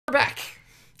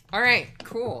All right,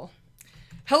 cool.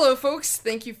 Hello, folks.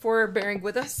 Thank you for bearing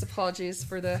with us. Apologies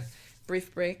for the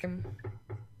brief break. I'm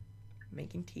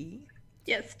making tea.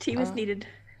 Yes, tea was needed.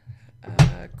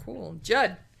 Cool.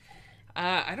 Judd,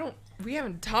 I don't. We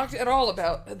haven't talked at all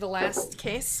about the last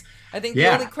case. I think the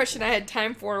only Yeah. question I had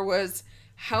time for was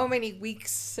how many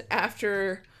weeks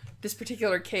after this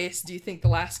particular case do you think the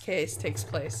last case takes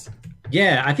place?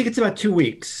 Yeah, I think it's about 2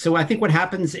 weeks. So I think what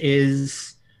happens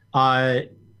is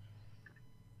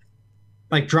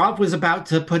like Drop was about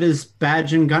to put his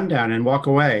badge and gun down and walk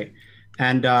away.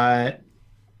 And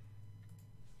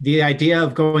the idea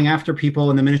of going after people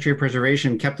in the Ministry of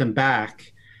Preservation kept him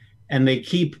back. And they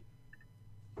keep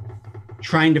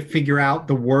trying to figure out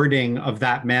the wording of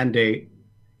that mandate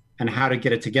and how to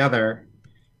get it together.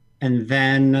 And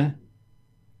then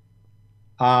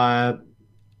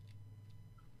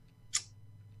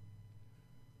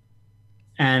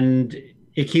and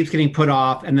it keeps getting put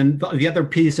off. And then the other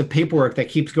piece of paperwork that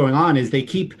keeps going on is they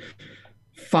keep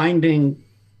finding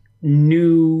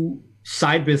new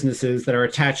side businesses that are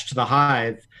attached to the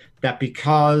Hive that,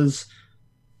 because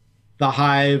the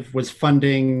Hive was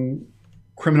funding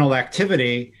criminal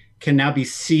activity, can now be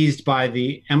seized by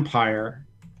the Empire,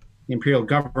 the Imperial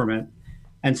government.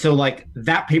 And so like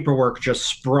that paperwork just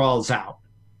sprawls out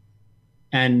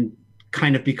and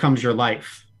kind of becomes your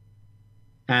life.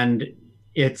 And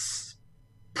it's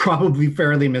probably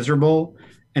fairly miserable.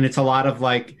 And it's a lot of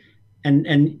like,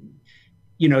 and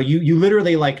you know, you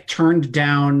literally like turned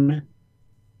down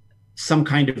some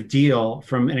kind of deal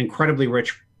from an incredibly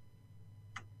rich,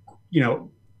 you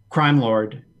know, crime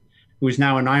lord who is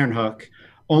now an Iron Hook,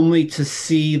 only to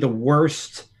see the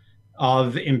worst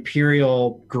of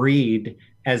imperial greed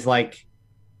as like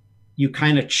you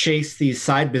kind of chase these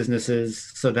side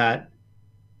businesses so that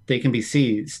they can be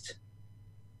seized.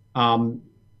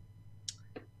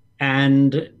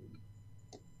 And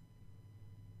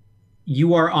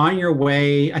you are on your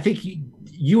way. I think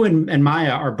you and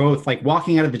Maya are both like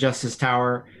walking out of the Justice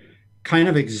Tower, kind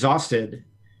of exhausted,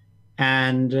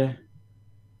 and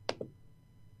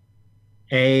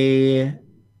a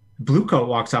Bluecoat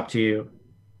walks up to you,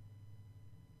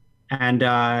 and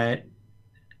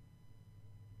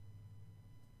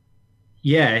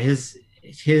yeah, his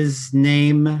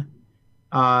name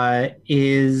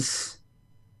is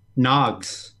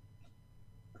Nogs.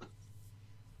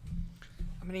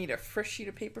 I'm gonna need a fresh sheet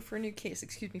of paper for a new case.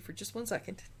 Excuse me for just 1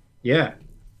 second. Yeah.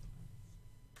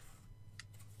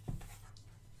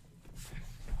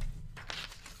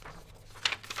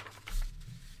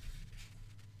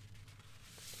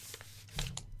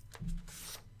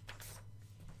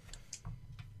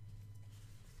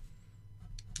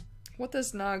 What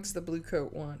does Noggs the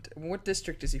Bluecoat want? What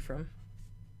district is he from?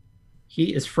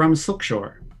 He is from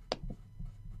Silkshore.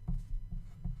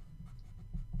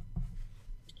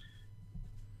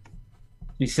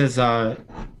 He says, are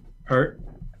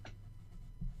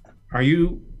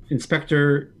you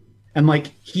Inspector? And like,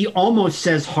 he almost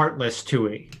says Heartless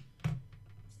Tui.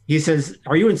 He says,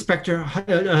 are you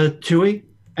Inspector Tui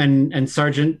and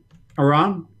Sergeant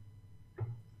Aram?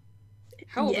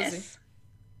 How old is Yes.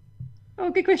 Oh,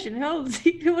 good question. How old is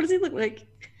he? What does he look like?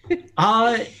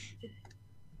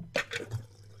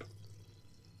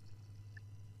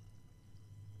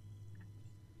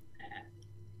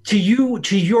 To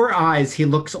your eyes, he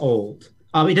looks old.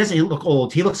 He doesn't look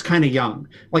old. He looks kind of young.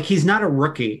 Like he's not a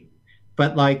rookie,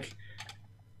 but like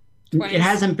Twice. it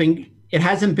hasn't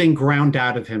been ground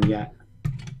out of him yet.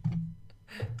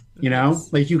 You know,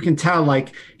 Nice. like you can tell,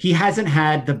 like he hasn't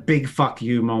had the big fuck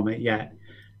you moment yet.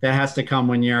 That has to come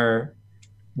when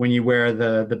you wear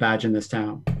the badge in this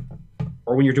town,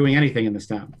 or when you're doing anything in this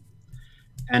town.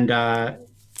 And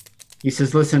he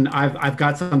says, "Listen, I've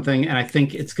got something, and I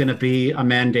think it's going to be a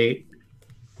mandate,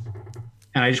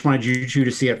 and I just wanted you two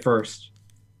to see it first."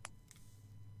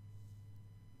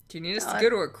 Do you need us to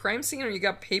go to a crime scene, or you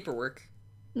got paperwork?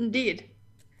 Indeed.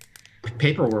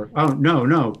 Paperwork? Oh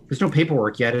no, there's no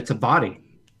paperwork yet. It's a body.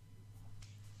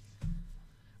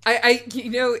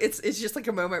 It's just like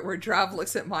a moment where Drav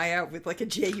looks at Maya with like a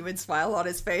genuine smile on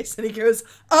his face, and he goes,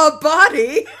 "A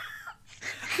body?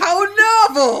 How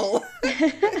novel!"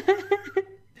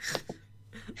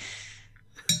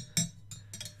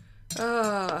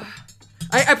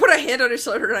 I put a hand on his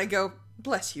shoulder and I go,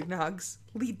 "Bless you, Nogs.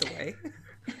 Lead the way."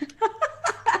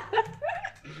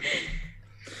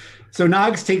 So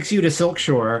Noggs takes you to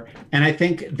Silkshore, and I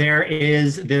think there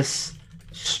is this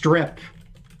strip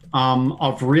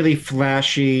of really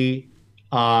flashy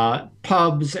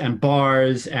pubs and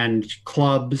bars and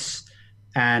clubs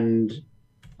and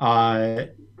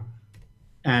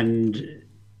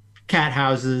cat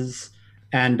houses,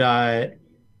 and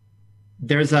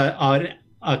there's a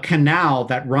canal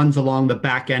that runs along the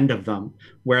back end of them,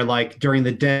 where like during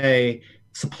the day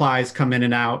supplies come in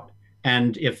and out,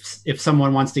 and if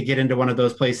someone wants to get into one of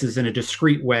those places in a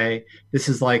discreet way, this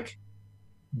is like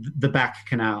the back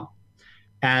canal.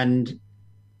 And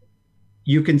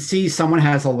you can see someone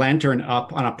has a lantern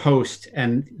up on a post,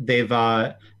 and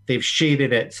they've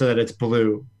shaded it so that it's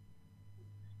blue,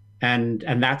 and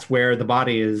that's where the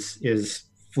body is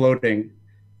floating.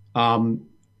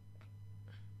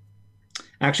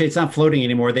 Actually, it's not floating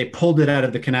anymore. They pulled it out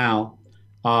of the canal.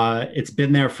 It's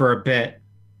been there for a bit,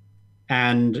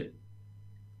 and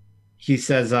he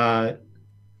says,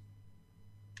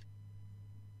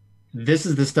 "This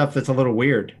is the stuff that's a little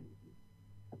weird."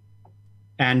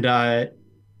 And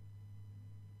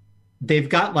they've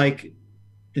got like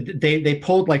they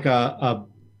pulled like a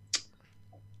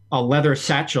leather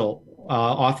satchel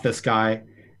off this guy,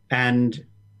 and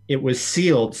it was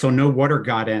sealed so no water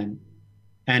got in.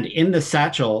 And in the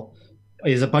satchel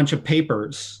is a bunch of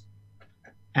papers,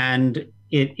 and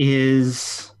it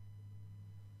is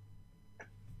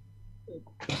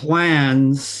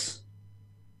plans.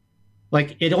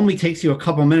 Like, it only takes you a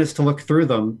couple minutes to look through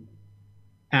them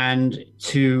and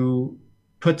to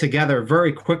put together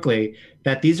very quickly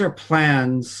that these are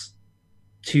plans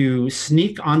to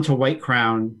sneak onto White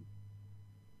Crown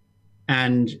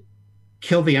and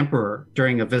kill the Emperor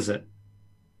during a visit.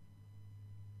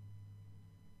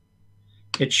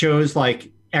 It shows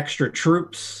like extra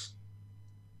troops.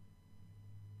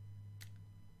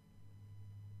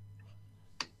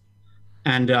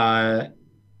 And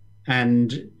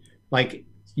like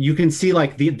you can see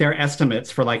like their estimates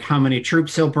for like how many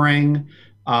troops he'll bring,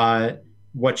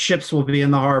 what ships will be in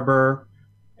the harbor,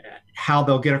 how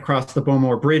they'll get across the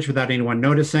Bowmore Bridge without anyone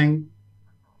noticing.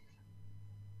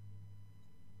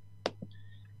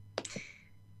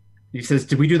 He says,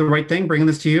 "Did we do the right thing bringing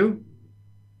this to you?"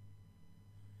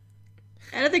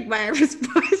 I don't think Maya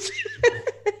responds.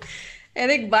 I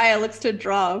think Maya looks to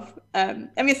Drov. I mean,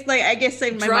 it's like, I guess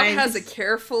in my mind... Drov has a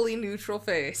carefully neutral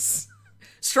face.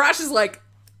 Strash is like...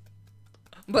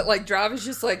 But, like, Drov is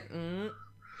just like...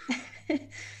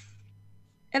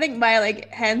 I think Maya, like,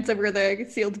 hands over the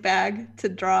sealed bag to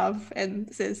Drov and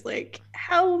says, like,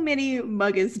 how many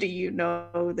muggers do you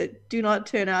know that do not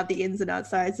turn out the ins and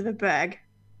outsides of a bag?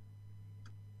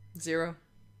 0.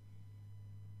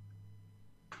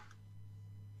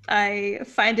 I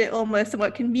find it almost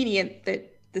somewhat convenient that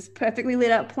this perfectly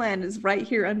laid out plan is right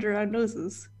here under our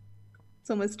noses. It's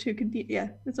almost too convenient. Yeah,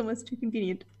 it's almost too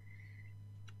convenient.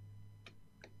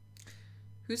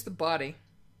 Who's the body?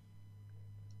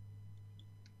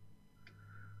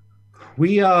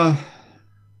 We've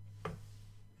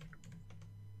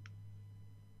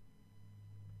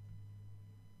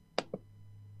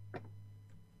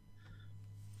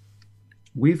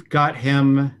got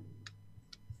him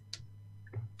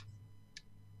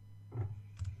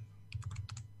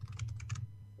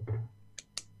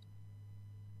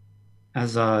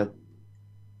as a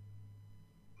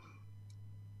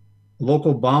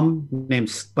local bum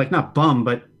named, like, not bum,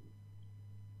 but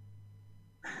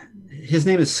his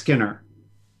name is Skinner.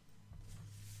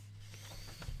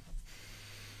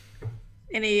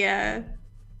 Any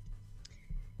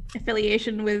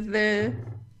affiliation with the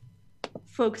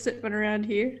folks that run around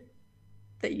here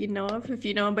that you know of, if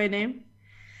you know him by name?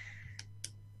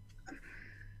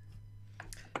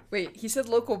 Wait, he said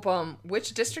local bum.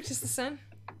 Which district is this in?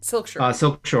 Silkshore.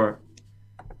 Silkshore.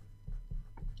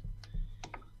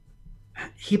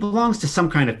 He belongs to some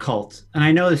kind of cult, and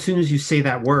I know as soon as you say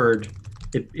that word,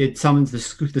 it summons the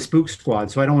spook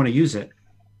squad. So I don't want to use it.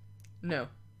 No,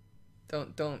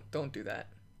 don't do that.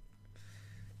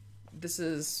 This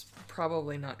is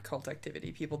probably not cult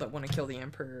activity. People that want to kill the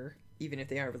Emperor, even if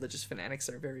they are religious fanatics,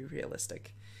 are very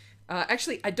realistic.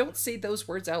 Actually, I don't say those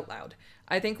words out loud.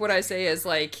 I think what I say is,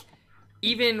 like,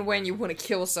 even when you want to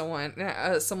kill someone,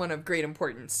 someone of great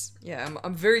importance. Yeah,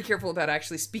 I'm very careful about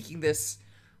actually speaking this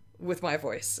with my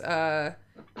voice. But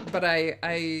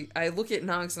I look at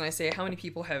Noggs and I say, how many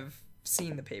people have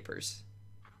seen the papers?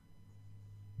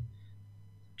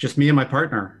 Just me and my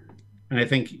partner. And I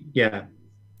think, yeah.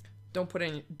 Don't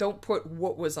put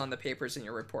what was on the papers in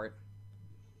your report.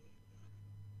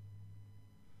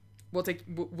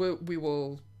 We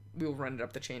will run it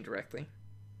up the chain directly.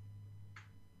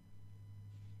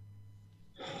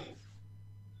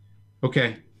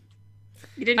 Okay.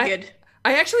 You did good.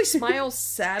 I actually smile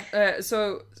sad.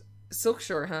 So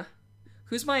Silkshore, huh?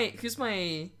 Who's my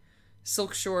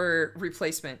Silkshore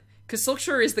replacement? Because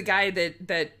Silkshore is the guy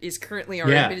that is currently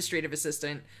our administrative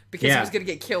assistant, because he was going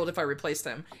to get killed if I replaced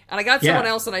him. And I got someone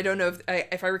else, and I don't know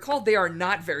if I recall, they are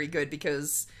not very good,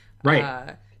 because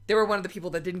they They were one of the people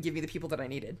that didn't give me the people that I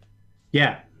needed.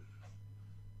 Yeah.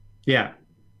 Yeah.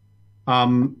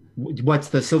 What's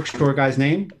the Silk Shore guy's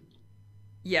name?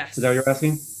 Yes. Is that what you're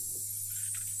asking?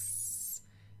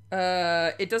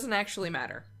 It doesn't actually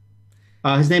matter.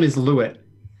 His name is Lewitt.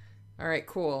 All right,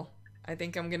 cool. I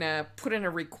think I'm gonna put in a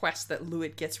request that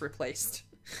Lewitt gets replaced.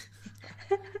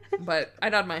 But I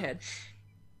nod my head.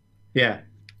 Yeah.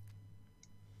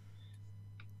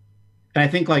 And I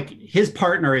think like his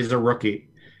partner is a rookie,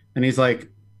 and he's like,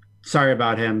 sorry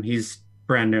about him. He's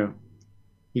brand new.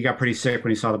 He got pretty sick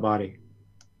when he saw the body.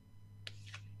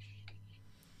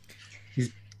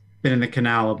 He's been in the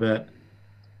canal a bit.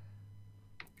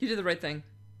 You did the right thing.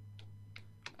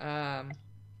 So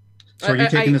are you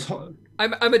taking this whole...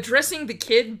 I'm addressing the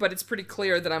kid, but it's pretty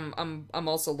clear that I'm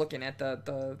also looking at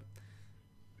the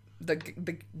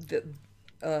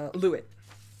Lewitt.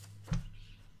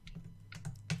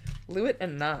 Lewitt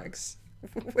and Noggs.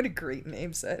 What a great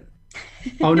name set.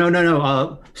 Oh, no.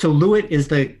 So Lewitt is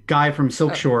the guy from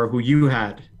Silk Shore who you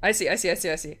had. I see.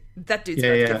 That dude's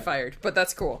about to get fired, but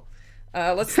that's cool.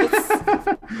 Let's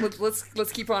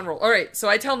keep on roll. All right, so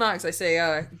I tell Noggs, I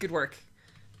say, good work.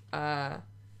 I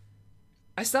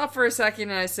stop for a second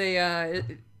and I say,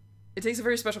 it takes a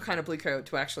very special kind of blue coat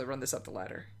to actually run this up the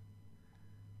ladder.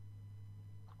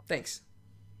 Thanks.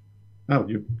 Oh,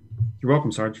 you're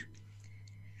welcome, Sarge.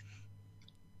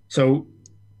 So,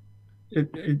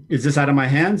 is this out of my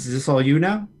hands? Is this all you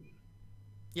now?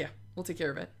 Yeah, we'll take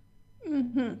care of it.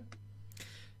 Mm-hmm.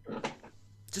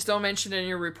 Just don't mention it in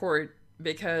your report,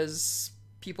 because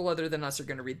people other than us are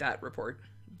going to read that report.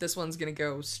 This one's going to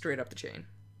go straight up the chain.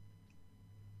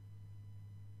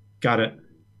 Got it.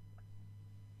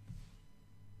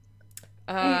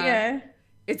 Yeah.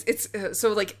 It's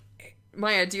so like,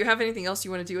 Maya, do you have anything else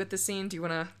you want to do at this scene? Do you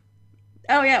want to?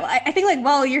 Oh yeah, well, I think like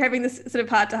while you're having this sort of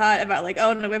heart-to-heart about like,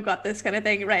 oh no, we've got this kind of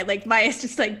thing, right? Like Maya's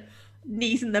just like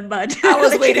knees in the mud. I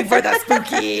was waiting for that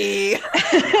spooky.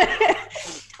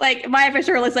 Like Maya for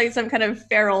sure looks like some kind of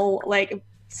feral like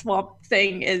swamp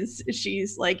thing. Is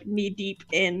she's like knee deep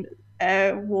in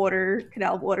water,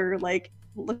 canal water, like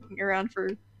looking around for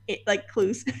like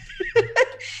clues.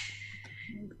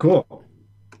 Cool.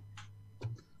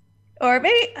 Or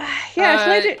maybe,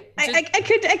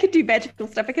 I could do magical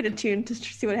stuff. I could attune to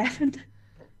see what happened.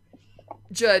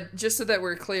 Judd, just so that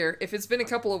we're clear, if it's been a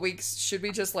couple of weeks, should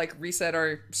we just like reset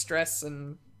our stress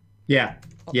and? Yeah.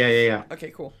 Yeah. Okay,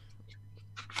 cool.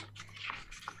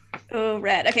 Oh,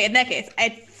 right. Okay, in that case,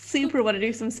 I super want to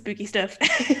do some spooky stuff.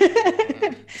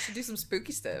 Yeah, should do some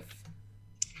spooky stuff.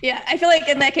 Yeah, I feel like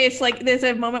in that case, like there's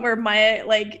a moment where Maya,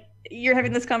 like you're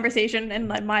having this conversation, and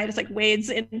like Maya just like wades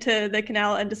into the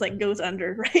canal and just like goes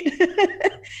under, right?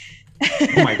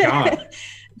 Oh my god.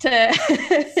 To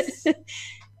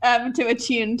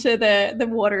attune to the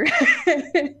water.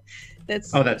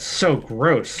 That's so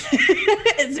gross.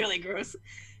 It's really gross.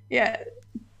 Yeah.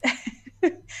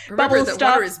 Remember Bubbles that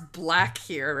stop. water is black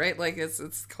here, right? Like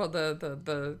it's called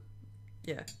the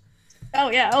yeah. Oh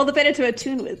yeah, all the better to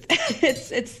attune with.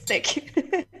 It's thick.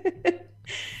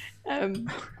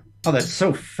 Oh, that's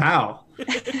so foul.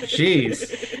 Jeez.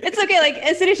 It's okay. Like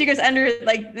as soon as she goes under,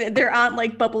 like there aren't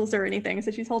like bubbles or anything, so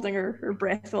she's holding her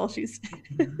breath while she's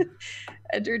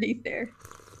underneath there.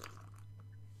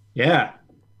 Yeah.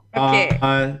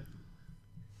 Okay.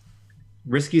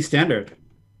 Risky standard.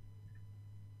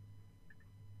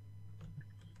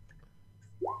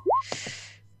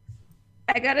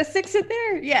 I got a 6 in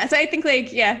there. Yeah, so I think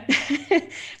like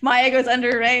Maya goes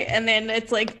under, right? And then it's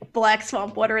like black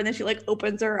swamp water, and then she like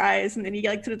opens her eyes, and then you get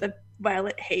like sort of the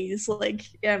violet haze, like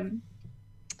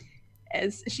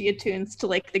as she attunes to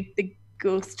like the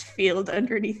ghost field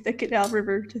underneath the canal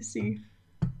river to see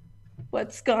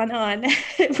what's gone on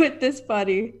with this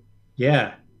body.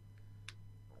 Yeah.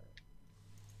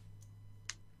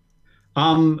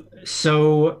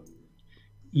 So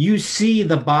you see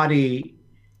the body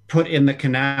put in the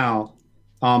canal,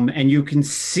 and you can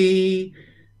see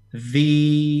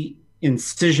the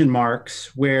incision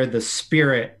marks where the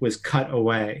spirit was cut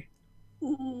away.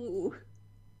 Ooh.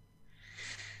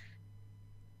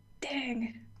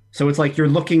 Dang. So it's like you're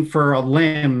looking for a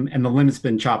limb and the limb's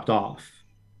been chopped off.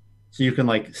 So you can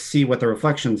like see what the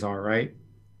reflections are, right?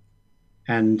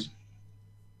 And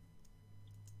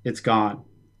it's gone.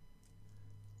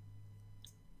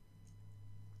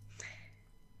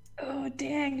 Oh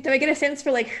dang! Do I get a sense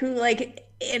for like who, like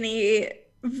any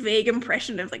vague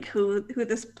impression of like who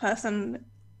this person,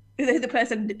 who the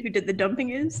person who did the dumping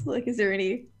is? Like, is there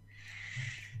any?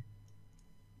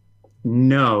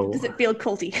 No. Does it feel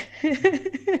culty?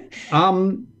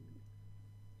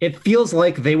 It feels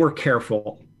like they were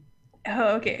careful. Oh,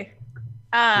 okay.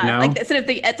 You know? Like sort of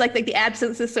it's like the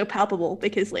absence is so palpable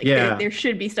because like Yeah. there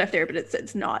should be stuff there, but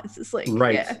it's not. It's just like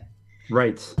Right. yeah,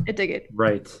 Right. I dig it.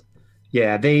 Right.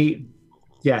 Yeah,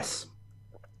 yes.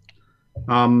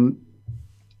 Um,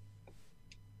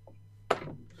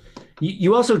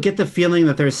 you also get the feeling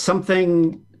that there's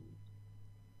something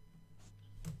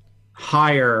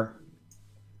higher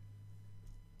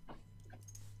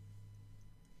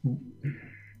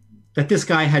that this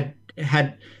guy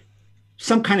had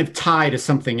some kind of tie to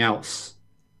something else.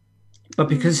 But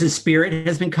because his spirit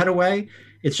has been cut away,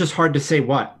 it's just hard to say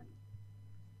what.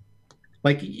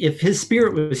 Like if his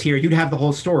spirit was here, you'd have the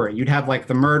whole story. You'd have like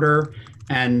the murder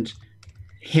and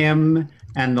him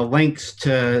and the links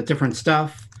to different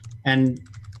stuff. And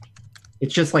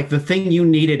it's just like the thing you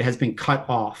needed has been cut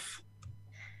off.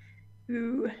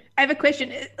 Ooh, I have a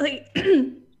question. Like,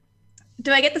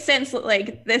 do I get the sense that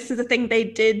like this is a thing they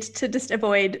did to just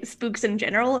avoid spooks in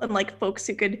general and like folks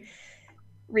who could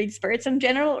read spirits in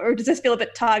general, or does this feel a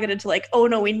bit targeted to like, oh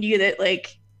no, we knew that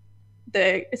like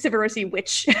the Sivarosi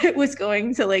witch was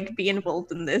going to like be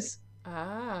involved in this?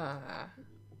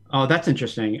 Oh, that's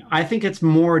interesting. I think it's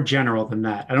more general than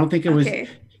that. I don't think it was.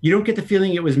 You don't get the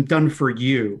feeling it was done for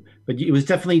you, but it was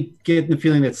definitely getting the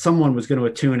feeling that someone was going to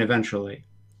attune eventually.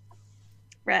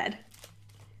 Rad.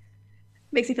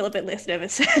 Makes me feel a bit less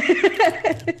nervous.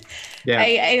 Yeah.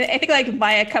 I think like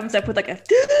Maya comes up with like a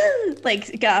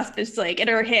like gasp. It's like, and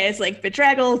her hair is like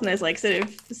bedraggled and there's like sort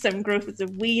of some growths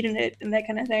of weed in it and that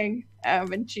kind of thing.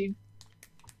 And she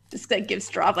just like gives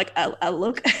Drav like a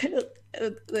look.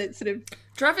 Sort of.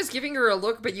 Drav is giving her a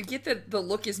look, but you get that the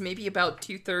look is maybe about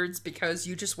 2/3 because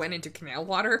you just went into canal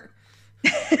water.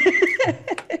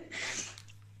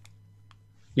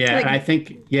 Yeah, like, and I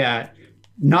think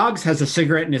Noggs has a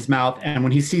cigarette in his mouth, and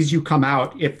when he sees you come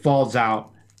out, it falls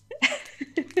out.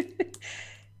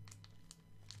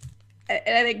 And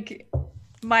I think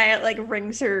Maya like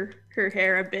wrings her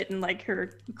hair a bit and like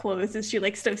her clothes as she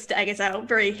like sort of staggers out,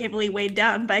 very heavily weighed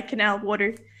down by canal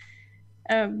water.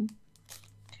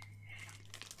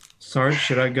 Sarge,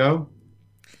 should I go?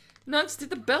 Nuggs, did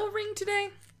the bell ring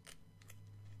today?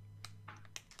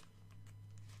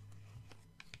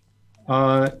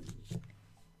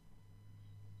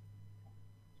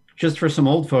 Just for some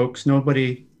old folks,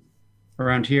 nobody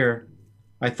around here.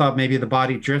 I thought maybe the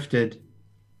body drifted.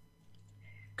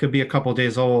 Could be a couple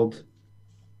days old.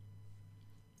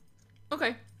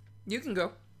 Okay, you can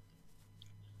go.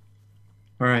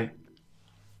 All right.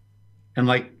 And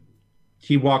like,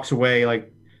 he walks away,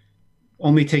 like,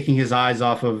 only taking his eyes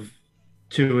off of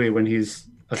Tui when he's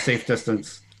a safe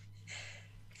distance. I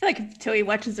feel like if Tui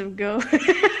watches him go,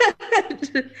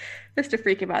 just to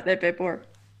freak him out that bit more.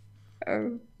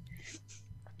 I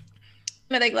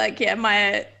think like, yeah,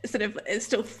 Maya sort of is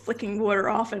still flicking water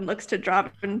off and looks to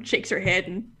Drav and shakes her head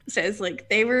and says like,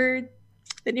 they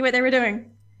knew what they were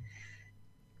doing.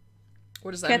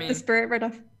 What does that mean? Cut the spirit right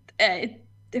off.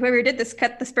 Whoever did this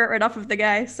cut the spirit right off of the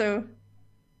guy, so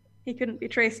he couldn't be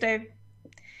traced out.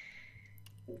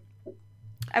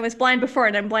 I was blind before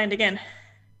and I'm blind again.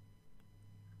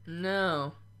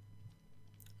 No,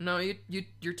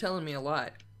 you're telling me a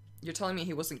lot. You're telling me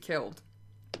he wasn't killed.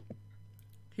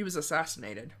 He was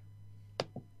assassinated.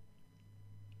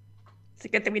 It's a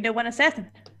good thing we know one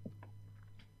assassin.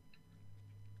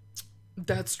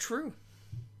 That's true.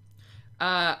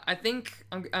 I think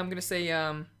I'm gonna say,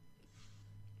 can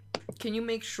you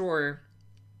make sure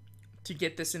to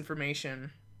get this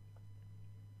information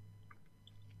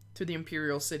to the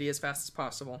Imperial City as fast as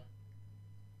possible?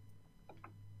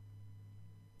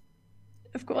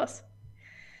 Of course.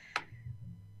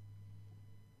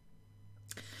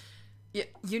 Yeah,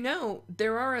 you know,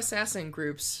 there are assassin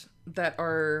groups that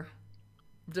are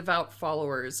devout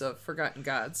followers of forgotten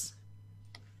gods.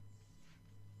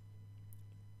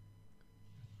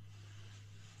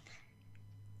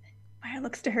 Maya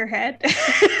looks to her head.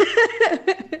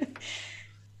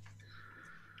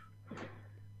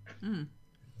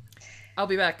 I'll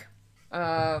be back.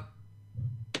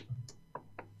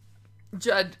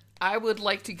 Judd, I would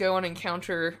like to go and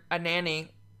encounter a nanny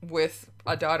with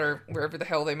a daughter, wherever the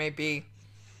hell they may be.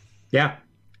 Yeah.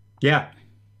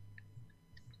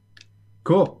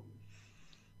 Cool.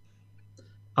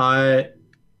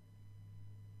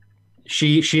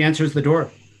 She answers the door.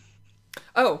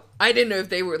 Oh, I didn't know if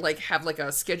they were like have like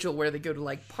a schedule where they go to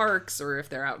like parks or if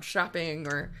they're out shopping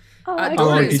or.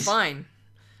 Door is fine.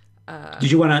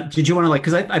 Did you want to like?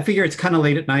 Because I figure it's kind of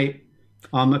late at night.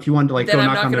 If you wanted to like go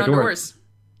knock on their doors.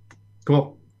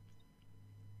 Cool.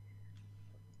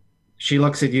 She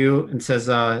looks at you and says,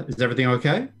 "Is everything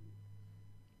okay?"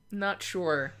 Not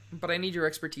sure, but I need your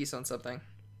expertise on something.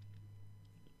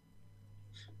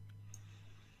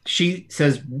 She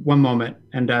says one moment,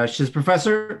 and she says,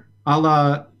 "Professor, I'm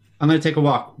going to take a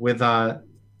walk with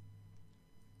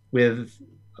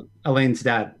Elaine's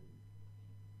dad.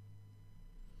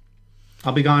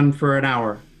 I'll be gone for an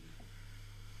hour.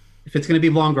 If it's going to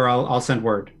be longer, I'll send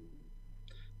word."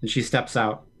 And she steps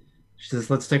out. She says,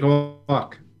 "Let's take a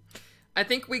walk." I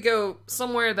think we go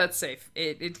somewhere that's safe.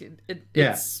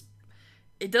 Yeah.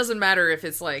 It doesn't matter if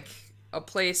it's like a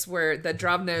place where that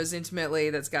Drob knows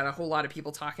intimately, that's got a whole lot of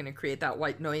people talking to create that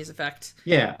white noise effect.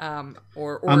 Yeah.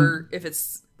 Or if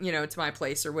it's, you know, it's my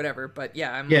place or whatever. But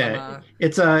yeah,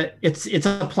 it's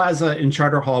a plaza in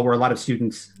Charter Hall where a lot of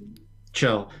students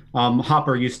chill.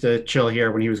 Hopper used to chill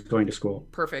here when he was going to school.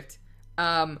 Perfect.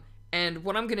 And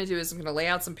what I'm going to do is I'm going to lay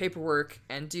out some paperwork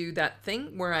and do that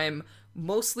thing where I'm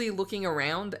mostly looking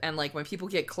around, and like when people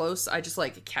get close, I just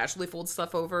like casually fold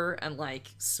stuff over and like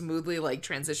smoothly like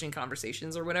transition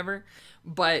conversations or whatever.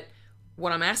 But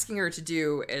what I'm asking her to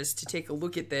do is to take a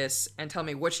look at this and tell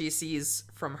me what she sees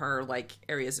from her like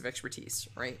areas of expertise,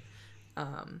 right?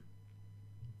 Yeah.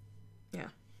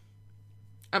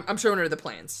 I'm showing her the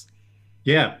plans.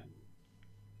 Yeah.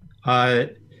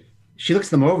 She looks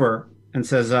them over and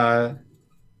says,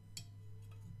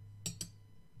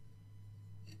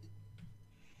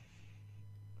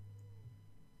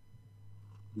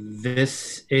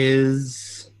 "This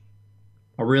is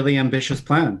a really ambitious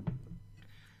plan."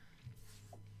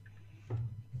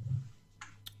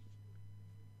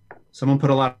 Someone put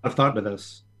a lot of thought into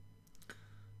this.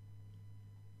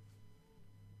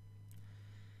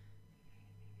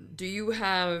 Do you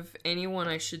have anyone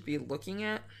I should be looking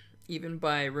at, even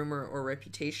by rumor or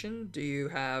reputation? Do you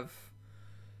have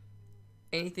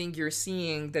anything you're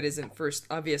seeing that isn't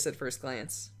obvious at first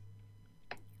glance?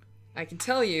 I can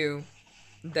tell you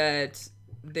that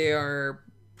they are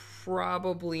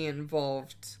probably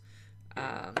involved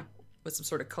with some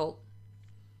sort of cult.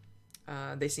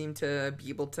 They seem to be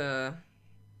able to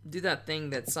do that thing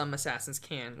that some assassins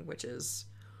can, which is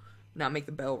not make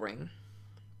the bell ring.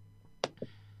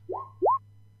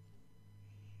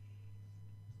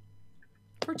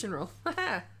 Fortune roll.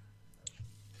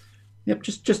 Yep,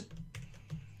 just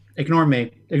ignore me.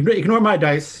 Ignore my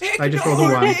dice. I just rolled a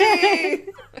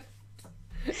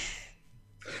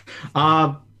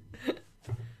 1.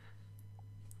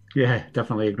 Yeah,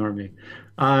 definitely ignore me.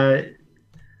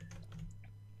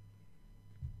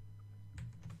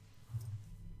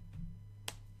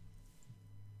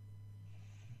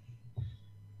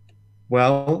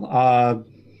 Well,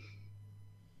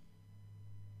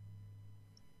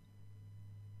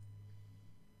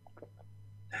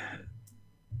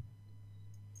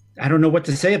 I don't know what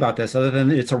to say about this other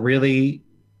than it's a really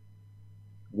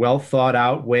well thought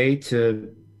out way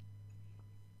to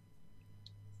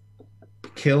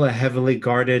kill a heavily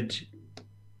guarded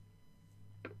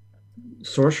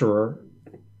sorcerer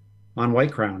on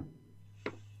White Crown.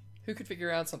 Who could figure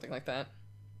out something like that?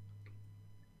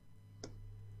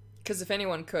 Because if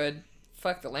anyone could,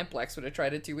 fuck, the Lampblacks would have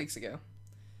tried it 2 weeks ago.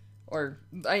 Or,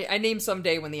 I named some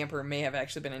day when the Emperor may have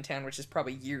actually been in town, which is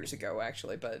probably years ago,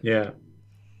 actually, but... Yeah.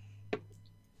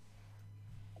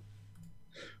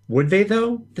 Would they,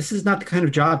 though? This is not the kind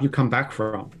of job you come back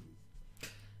from.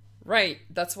 Right,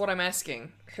 that's what I'm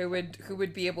asking. Who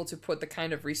would be able to put the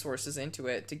kind of resources into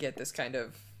it to get this kind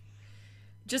of...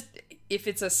 Just, if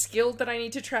it's a skill that I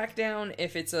need to track down,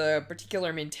 if it's a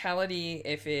particular mentality,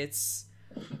 if it's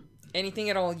anything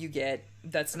at all you get,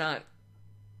 that's not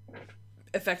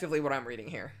effectively what I'm reading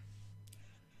here.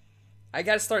 I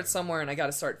gotta start somewhere, and I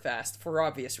gotta start fast, for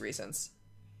obvious reasons.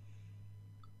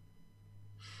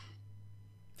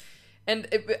 And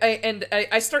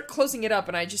I start closing it up,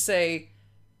 and I just say,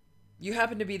 you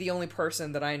happen to be the only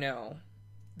person that I know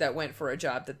that went for a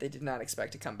job that they did not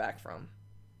expect to come back from.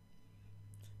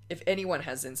 If anyone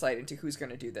has insight into who's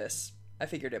going to do this, I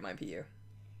figured it might be you.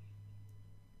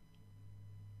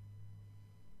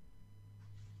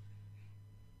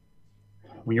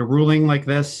 When you're ruling like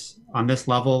this, on this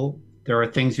level, there are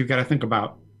things you've got to think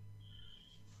about.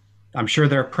 I'm sure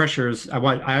there are pressures.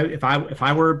 If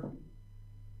I were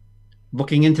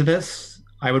looking into this,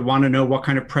 I would want to know what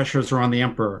kind of pressures are on the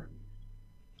Emperor,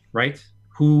 right?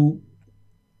 Who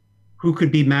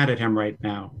could be mad at him right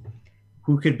now?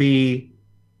 Who could be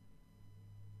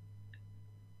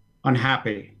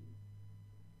unhappy?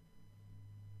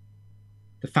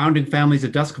 The founding families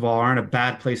of Duskval aren't a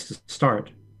bad place to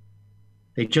start.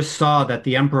 They just saw that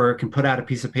the Emperor can put out a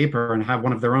piece of paper and have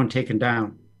one of their own taken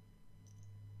down.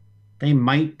 They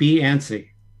might be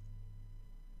antsy.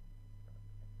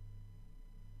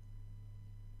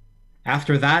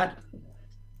 After that,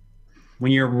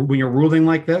 when you're ruling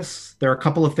like this, there are a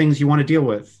couple of things you want to deal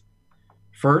with.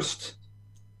 First,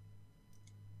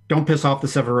 don't piss off the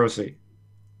Severosi.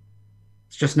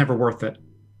 It's just never worth it.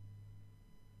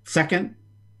 Second,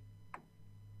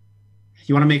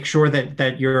 you want to make sure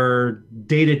that your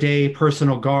day-to-day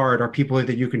personal guard are people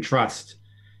that you can trust,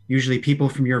 usually people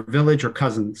from your village or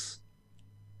cousins.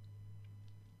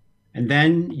 And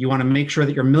then you want to make sure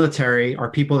that your military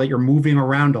are people that you're moving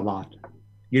around a lot.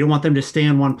 You don't want them to stay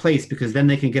in one place because then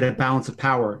they can get a balance of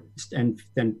power and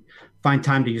then find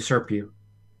time to usurp you.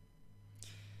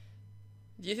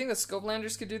 Do you think the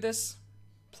Scopelanders could do this?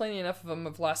 Plenty enough of them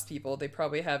have lost people. They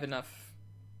probably have enough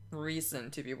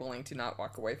reason to be willing to not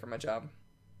walk away from a job.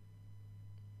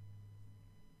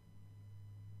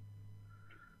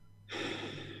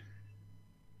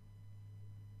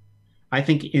 I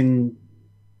think in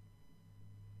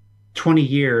 20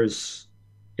 years,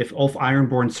 if Ulf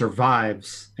Ironborn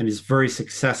survives and is very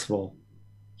successful,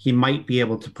 he might be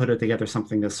able to put it together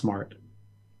something this smart.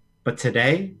 But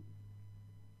today,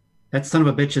 that son of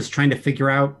a bitch is trying to figure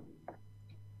out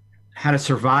how to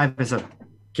survive as a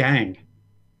gang.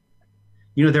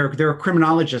 You know, there are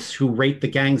criminologists who rate the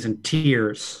gangs in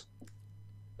tiers.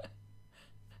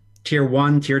 Tier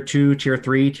 1, Tier 2, Tier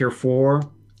 3, Tier 4.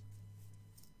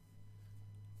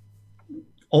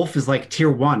 Ulf is like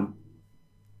Tier 1.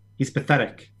 He's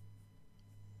pathetic.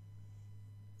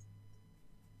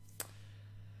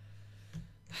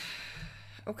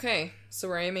 Okay, so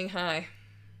we're aiming high.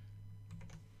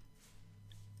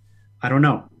 I don't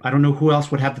know. I don't know who else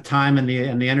would have the time and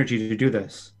the energy to do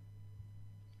this.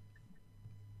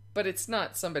 But it's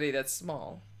not somebody that's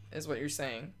small, is what you're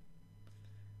saying.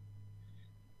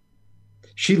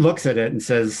 She looks at it and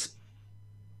says,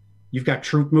 you've got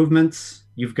troop movements,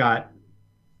 you've got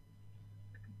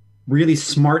really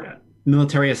smart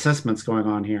military assessments going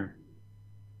on here.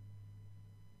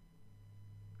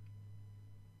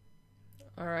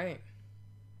 All right.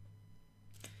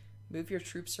 Move your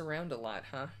troops around a lot,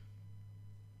 huh?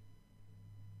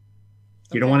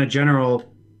 You don't want a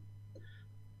general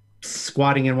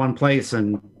squatting in one place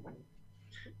and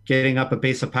getting up a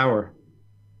base of power.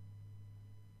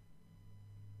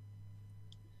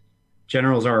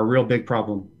 Generals are a real big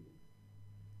problem.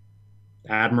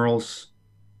 Admirals.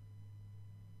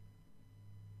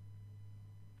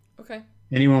 Okay.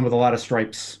 Anyone with a lot of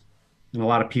stripes and a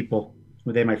lot of people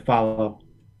who they might follow.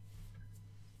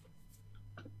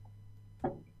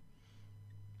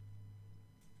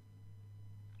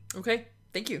 Okay.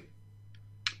 Thank you.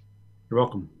 You're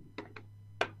welcome.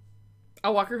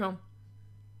 I'll walk her home.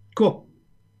 Cool.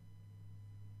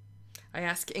 I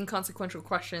ask inconsequential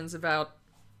questions about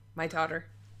my daughter.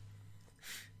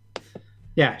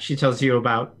 Yeah, she tells you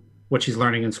about what she's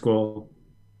learning in school.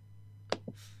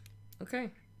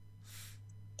 Okay.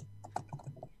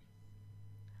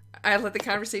 I let the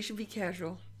conversation be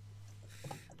casual.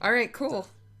 All right, cool.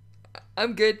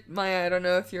 I'm good. Maya, I don't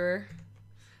know if you're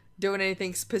doing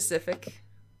anything specific.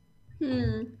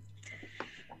 There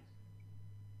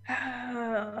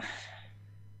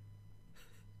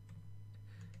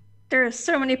are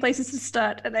so many places to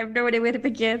start, and I have no idea where to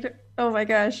begin. Oh my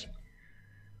gosh.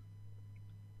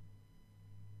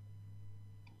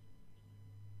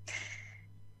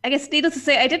 I guess needless to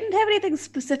say, I didn't have anything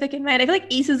specific in mind. I feel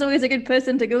like Issa's always a good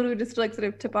person to go to just to like sort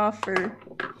of tip off for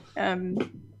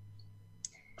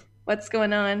what's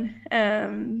going on.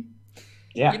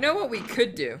 Yeah. You know what we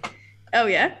could do? Oh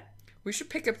yeah? We should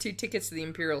pick up 2 tickets to the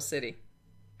Imperial City.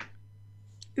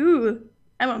 Ooh,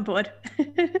 I'm on board.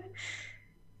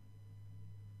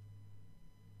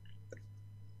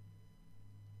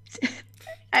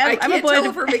 I I'm can't tell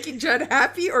if we're making Judd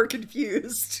happy or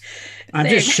confused. I'm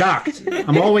just shocked.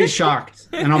 I'm always shocked,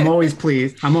 and I'm always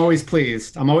pleased. I'm always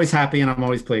pleased. I'm always happy, and I'm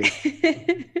always pleased.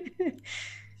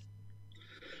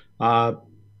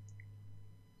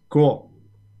 Cool.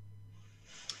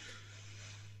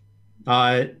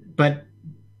 But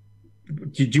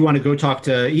do you want to go talk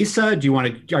to Issa?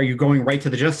 Are you going right to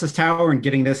the Justice Tower and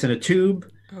getting this in a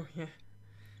tube? Oh yeah.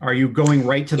 Are you going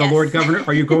right to the Yes. Lord Governor?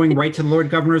 Are you going right to the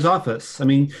Lord Governor's office? I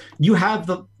mean, you have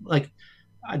the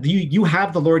you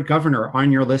have the Lord Governor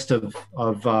on your list of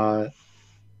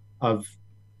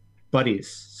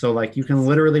buddies, so like you can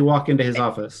literally walk into his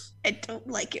office. I don't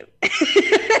like him.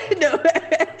 No.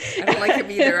 I don't like him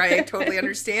either. I totally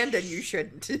understand, and you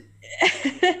shouldn't.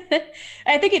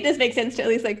 I think it does make sense to at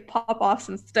least like pop off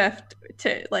some stuff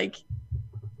to like.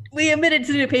 We admitted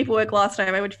to do paperwork last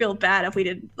time. I would feel bad if we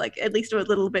did like at least do a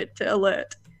little bit to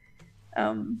alert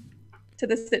to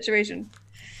this situation.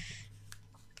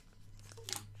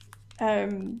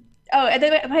 And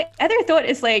then my other thought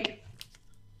is like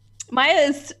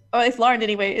Maya's, or at least Lauren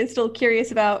anyway, is still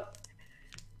curious about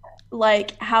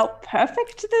like how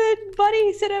perfect the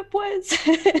body setup was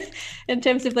in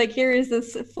terms of like, here is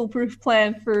this foolproof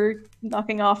plan for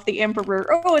knocking off the emperor.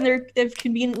 Oh, and they've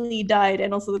conveniently died,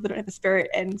 and also they don't have a spirit,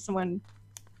 and someone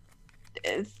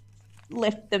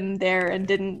left them there and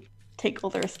didn't take all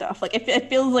their stuff. Like it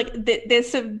feels like there's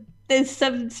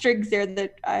some strings there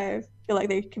that I feel like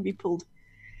they can be pulled.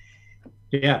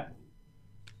 Yeah,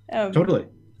 totally.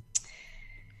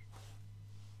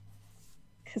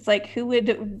 Because like, who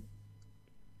would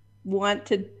want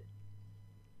to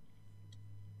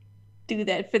do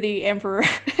that for the emperor?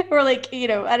 Or like, I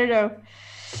don't know.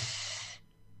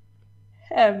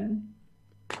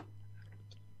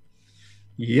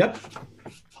 Yep.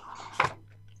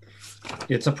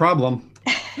 It's a problem.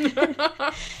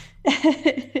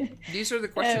 These are the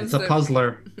questions. It's a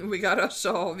puzzler. We gotta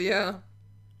solve. Yeah.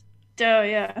 Oh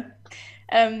yeah.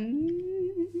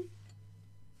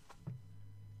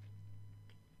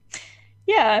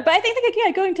 Yeah, but I think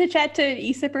like, going to chat to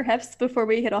Issa perhaps before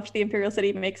we head off to the Imperial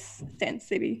City makes sense,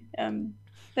 maybe.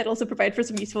 That also provide for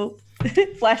some useful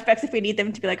flashbacks if we need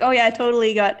them, to be like, oh yeah, I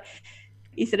totally got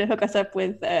Issa to hook us up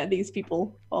with these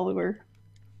people while we were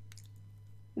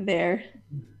there.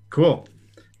 Cool.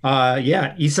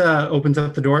 Yeah, Issa opens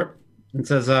up the door and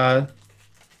says,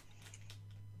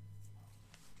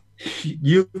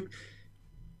 you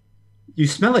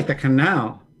smell like the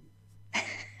canal.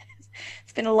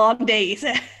 It's been a long day,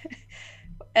 Issa.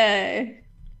 I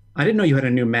didn't know you had a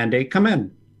new mandate. Come in.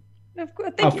 Of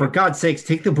course, for God's sakes,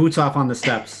 take the boots off on the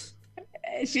steps.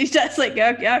 She's just like,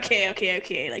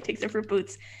 okay. Like, takes off her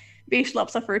boots. Maybe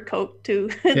slops off her coat too.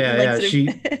 Yeah.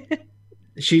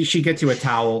 She gets you a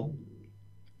towel.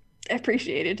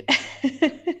 Appreciated.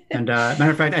 And matter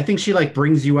of fact, I think she like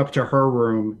brings you up to her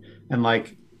room and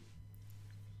like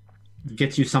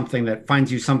finds you something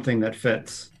that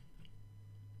fits.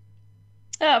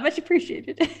 Oh, much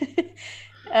appreciated.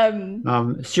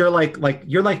 So you're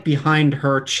like behind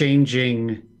her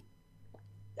changing.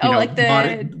 Like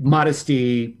the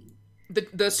modesty.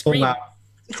 The screen.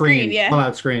 Screen, yeah.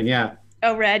 Pull-out screen, yeah.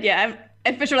 Oh, rad, yeah.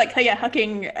 I'm for sure, like,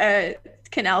 hucking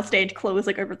canal stained clothes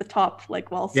like over the top,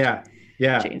 like whilst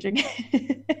changing.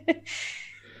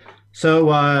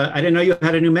 So I didn't know you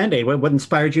had a new mandate. What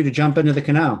inspired you to jump into the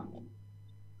canal?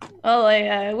 Well,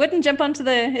 I wouldn't jump into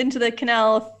the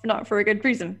canal if not for a good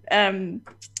reason. And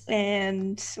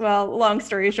well, long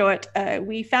story short,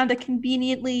 we found a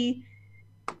conveniently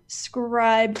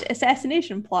scribed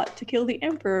assassination plot to kill the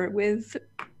emperor with.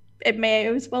 It may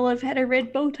as well have had a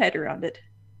red bow tied around it.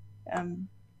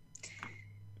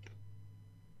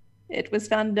 It was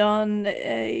found on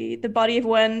the body of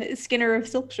one Skinner of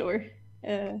Silkshore,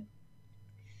 who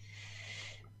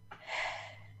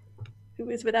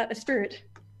was without a spirit.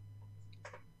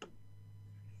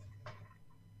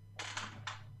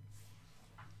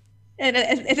 And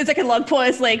it's like a long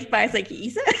pause, like, by it's like,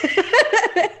 Issa?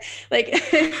 Like,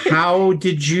 how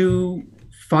did you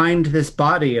find this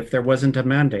body if there wasn't a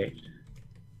mandate?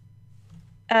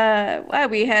 Well,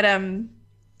 we had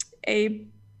a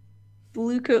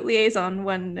Bluecoat liaison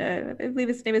one. I believe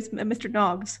his name is Mr.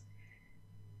 Noggs.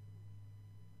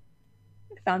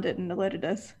 Found it and alerted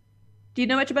us. Do you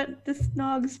know much about this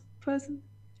Noggs person?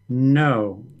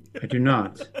 No, I do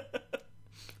not.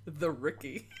 The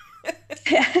Ricky.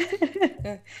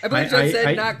 I believe I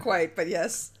said not quite, but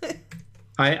yes.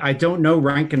 I don't know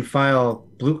rank and file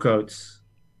Bluecoats.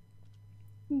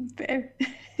 Fair.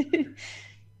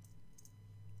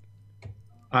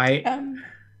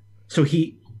 So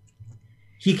he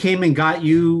came and got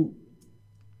you.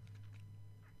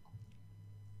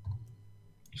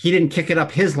 He didn't kick it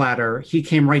up his ladder. He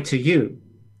came right to you.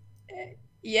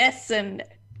 Yes, and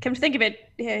come to think of it,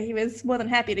 yeah, he was more than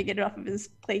happy to get it off of his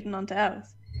plate and onto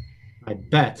ours. I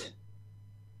bet.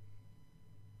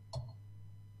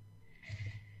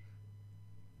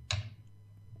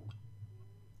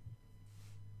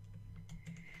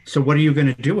 So what are you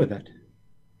going to do with it?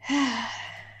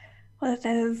 Well, that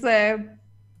is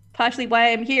partially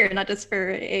why I'm here, not just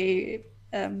for a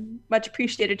much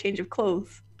appreciated change of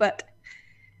clothes, but,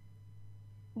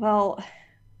 well,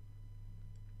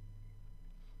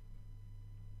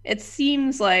 it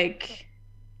seems like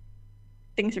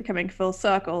things are coming full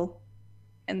circle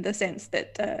in the sense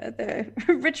that the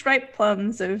rich, ripe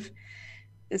plums of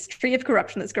this tree of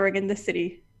corruption that's growing in this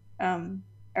city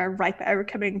are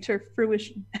coming to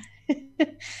fruition.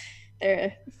 There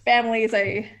are families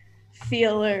I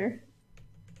feel are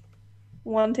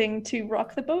wanting to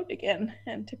rock the boat again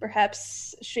and to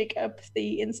perhaps shake up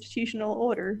the institutional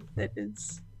order that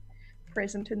is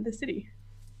present in the city.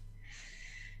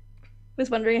 Was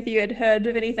wondering if you had heard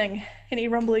of anything, any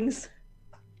rumblings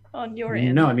on your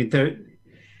end. No, I mean,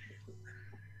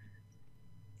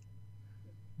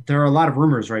 there are a lot of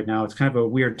rumors right now. It's kind of a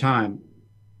weird time.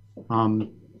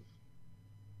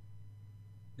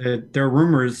 There are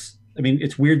rumors. I mean,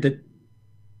 it's weird that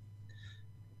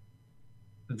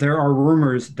there are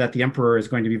rumors that the Emperor is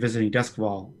going to be visiting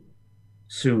Deskval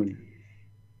soon.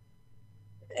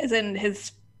 As in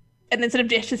his, and then sort of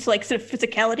just like sort of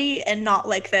physicality and not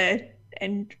like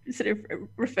and sort of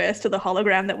refers to the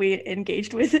hologram that we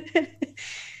engaged with.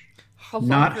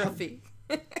 Holography.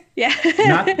 Yeah.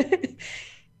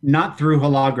 Not through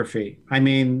holography. I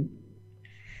mean,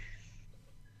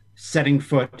 setting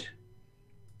foot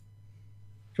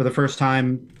for the first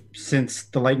time since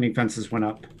the lightning fences went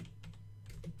up.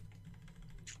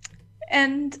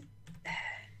 And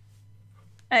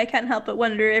I can't help but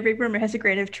wonder, every rumor has a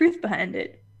grain of truth behind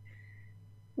it.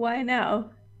 Why now?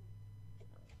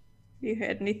 You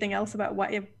heard anything else about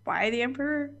why the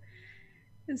Emperor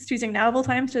is choosing now of all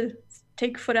times to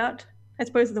take foot out? I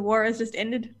suppose the war has just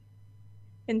ended,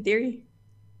 in theory.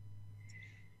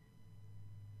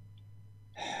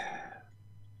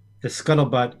 The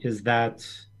scuttlebutt is that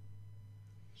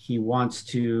he wants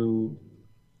to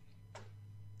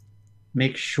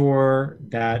make sure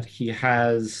that he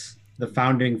has the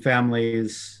founding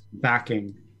family's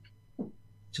backing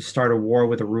to start a war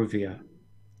with Aruvia.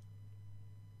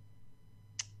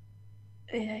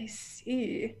 I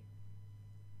see.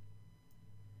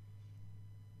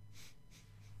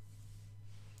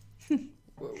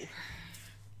 Whoa.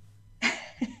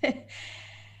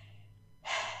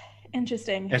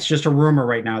 Interesting. It's just a rumor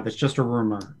right now. That's just a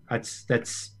rumor.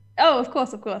 That's. Oh, of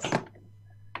course. But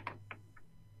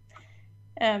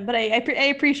I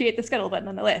appreciate the scuttlebutt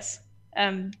nonetheless.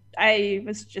 I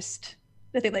was just,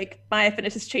 I think like my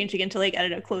fitness is changing into like, I don't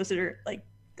know, closer, like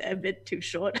a bit too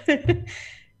short.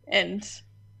 And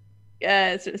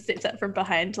sort of sits up from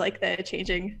behind like the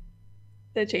changing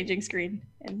screen.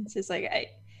 And it's just like,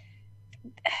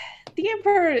 the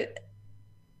Emperor,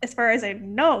 as far as I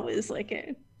know, is like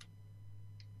an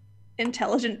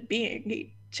intelligent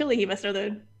being. Surely he must know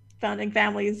the founding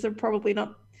families are probably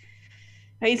not.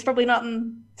 He's probably not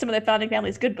in some of the founding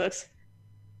families' good books.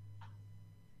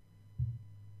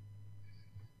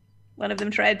 One of them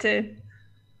tried to,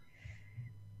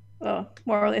 well,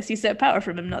 more or less usurp power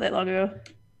from him not that long ago.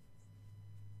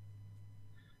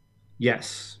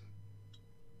 Yes.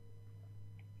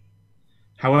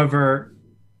 However,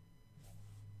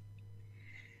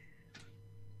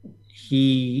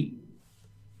 they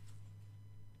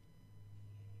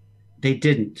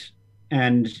didn't.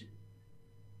 And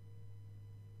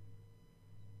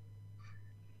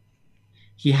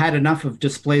he had enough of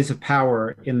displays of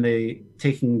power in the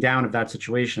taking down of that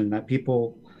situation that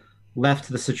people left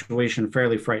the situation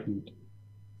fairly frightened.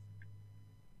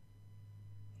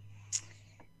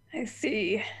 I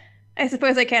see. I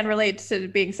suppose I can relate to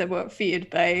being somewhat feared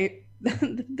by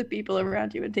the people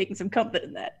around you and taking some comfort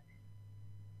in that.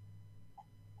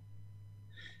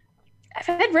 I've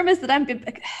heard rumors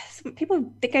that some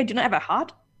people think I do not have a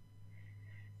heart.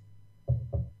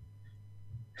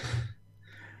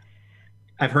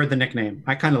 I've heard the nickname.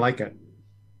 I kind of like it.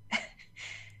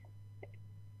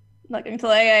 Not going to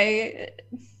lie,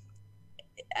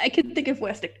 I can think of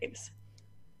worse nicknames.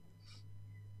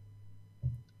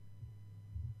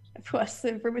 Of course,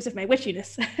 the rumors of my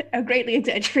witchiness are greatly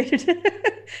exaggerated.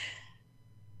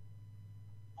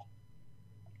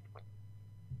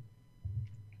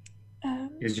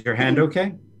 Is your hand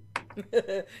okay?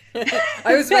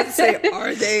 I was about to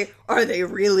say, are they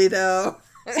really though?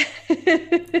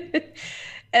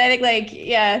 And I think, like,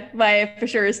 yeah, Maya for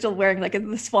sure is still wearing like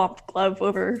the swamp glove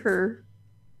over her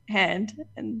hand,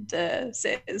 and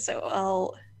says,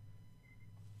 "So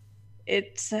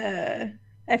I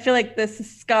feel like this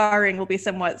scarring will be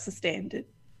somewhat sustained. It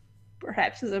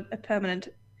perhaps is a permanent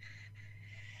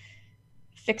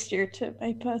fixture to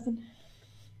my person.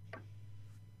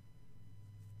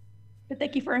 But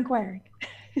thank you for inquiring."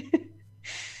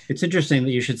 It's interesting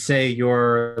that you should say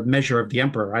your measure of the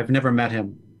Emperor. I've never met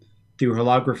him through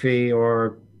holography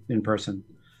or in person.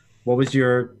 What did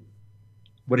you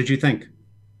think?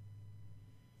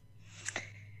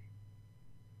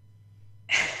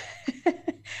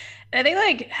 I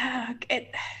think I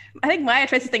think Maya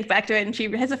tries to think back to it, and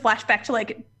she has a flashback to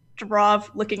like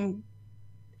Drav looking,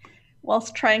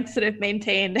 whilst trying to sort of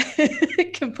maintain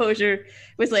composure,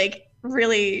 was like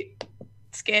really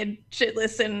scared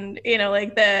shitless, and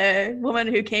like the woman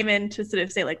who came in to sort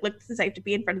of say like, look, this is safe to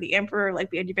be in front of the Emperor,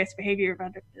 like be on your best behavior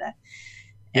around that.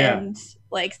 Yeah. And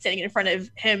like standing in front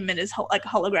of him in his like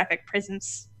holographic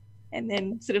presence, and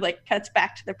then sort of like cuts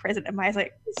back to the present, and Maya's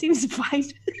like, it seems fine.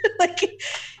 Like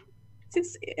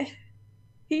seems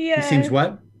he, he seems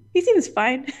what? He seems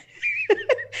fine.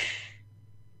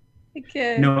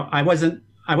 Like, No, I wasn't.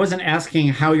 I wasn't asking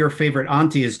how your favorite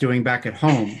auntie is doing back at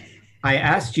home. I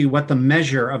asked you what the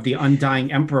measure of the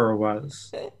undying emperor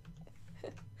was.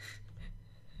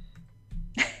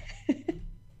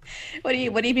 what do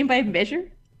you mean by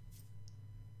measure?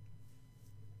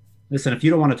 Listen, if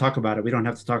you don't want to talk about it, we don't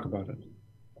have to talk about it.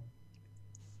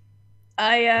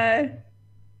 I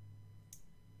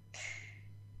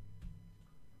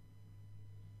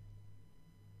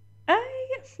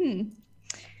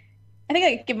I think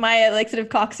I give my like sort of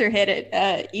cocks her head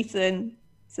at Ethan.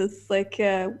 So it's like,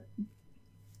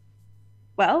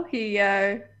 well, he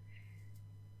I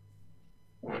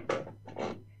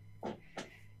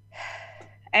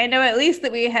know at least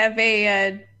that we have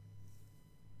a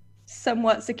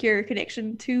somewhat secure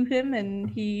connection to him, and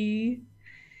he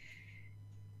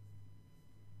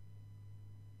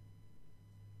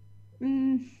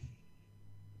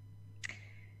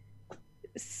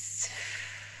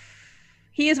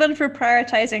he is one for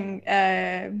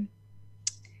prioritizing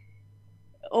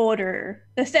order,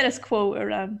 the status quo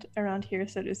around here,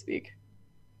 so to speak.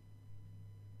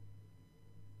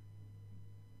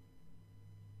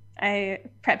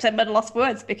 Perhaps I'm at a loss for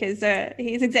words because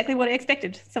he's exactly what I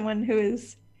expected. Someone who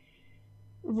is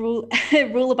rule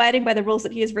abiding by the rules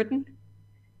that he has written.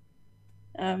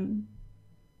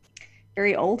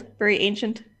 Very old, very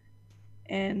ancient,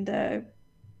 and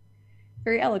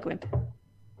very eloquent.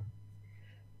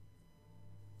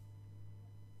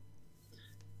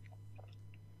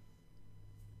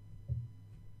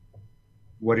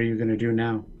 What are you going to do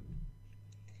now?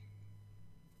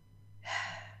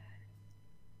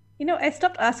 You know, I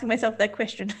stopped asking myself that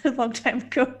question a long time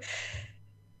ago.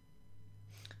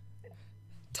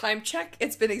 Time check.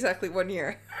 It's been exactly 1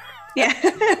 year. Yeah.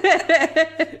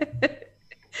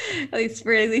 at least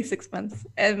 6 months.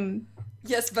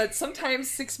 Yes, but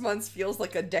sometimes 6 months feels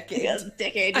like a decade. Yeah,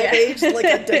 decade. Yeah. I've aged like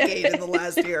a decade in the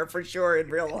last year for sure in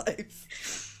real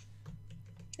life.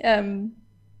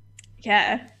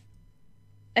 Yeah.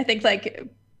 I think like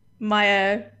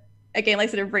Maya again like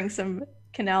sort of brings some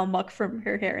canal muck from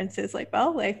her hair and says like,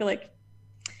 well, I feel like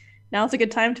now's a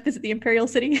good time to visit the Imperial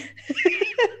City.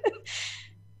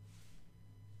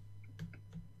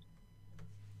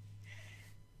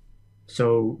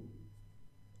 So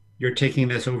you're taking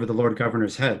this over the Lord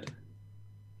Governor's head.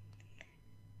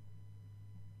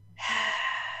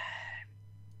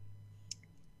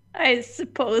 I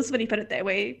suppose when you put it that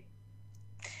way.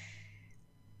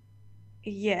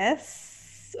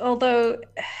 Yes. Although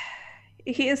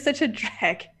he is such a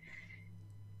drag.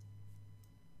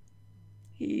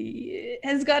 He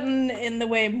has gotten in the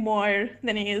way more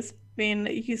than he has been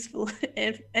useful,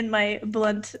 in my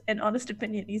blunt and honest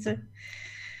opinion, Isa.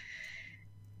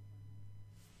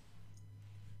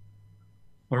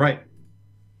 All right.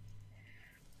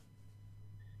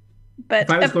 But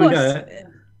If I was of going course,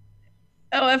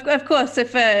 to... of course,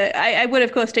 if I would,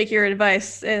 of course, take your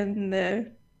advice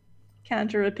and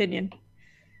counter opinion.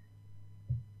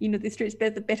 You know these streets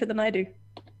better than I do.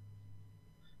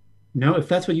 No, if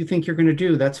that's what you think you're going to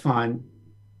do, that's fine.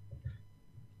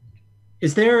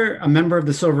 Is there a member of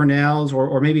the Silver Nails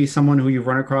or maybe someone who you've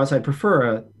run across? I'd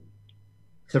prefer a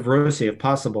Severosi if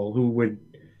possible, who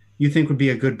you think would be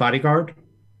a good bodyguard?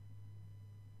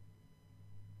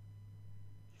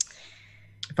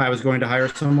 If I was going to hire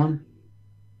someone?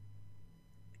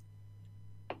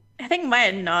 I think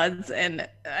Maya nods, and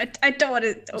I don't want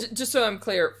to. Oh. Just so I'm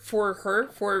clear, for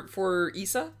her, for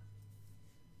Issa,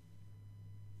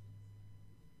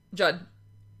 Judd,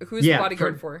 who's the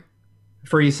bodyguard for?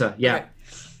 For Issa, yeah. Okay.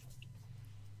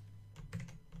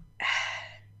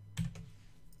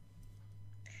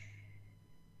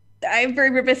 I'm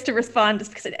very remiss to respond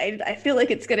just because I feel like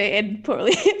it's going to end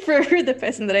poorly for the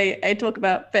person that I talk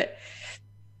about, but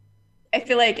I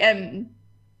feel like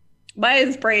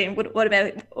Maya's brain would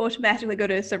automatically go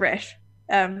to Suresh.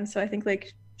 So I think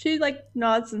like she like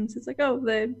nods and says like, oh,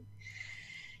 the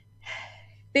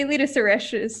leader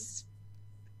Suresh is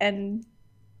an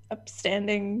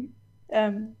upstanding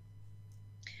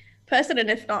person, and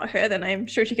if not her, then I'm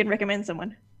sure she can recommend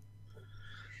someone.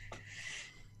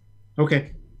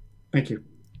 Okay, thank you.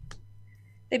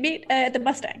 They meet at the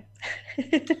Mustang.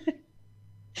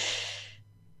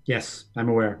 Yes, I'm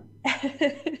aware.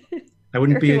 I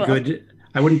wouldn't be a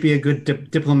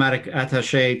good diplomatic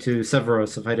attaché to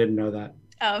Severos if I didn't know that.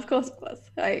 Oh, of course.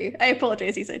 I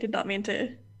apologize, Issa. I did not mean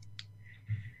to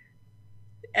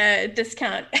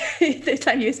discount the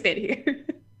time you spent here.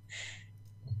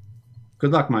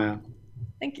 Good luck, Maya.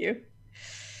 Thank you.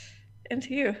 And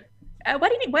to you.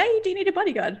 Why do you need a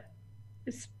bodyguard?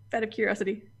 Just out of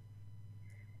curiosity.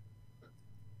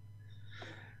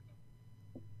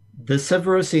 The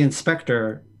Severosi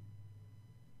inspector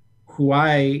who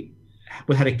I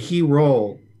had a key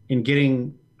role in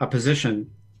getting a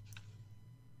position,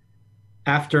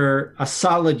 after a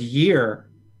solid year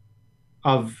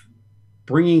of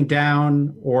bringing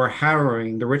down or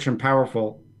harrowing the rich and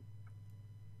powerful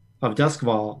of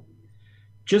Duskval,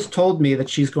 just told me that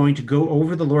she's going to go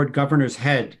over the Lord Governor's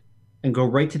head and go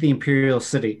right to the Imperial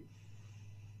City,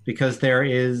 because there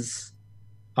is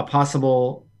a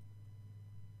possible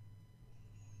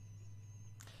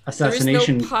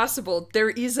assassination. There is no possible. There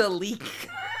is a leak.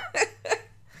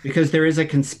 Because there is a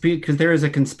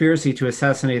conspiracy to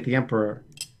assassinate the Emperor.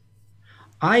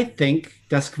 I think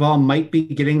Duskval might be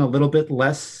getting a little bit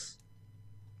less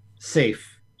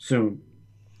safe soon.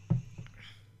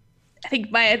 I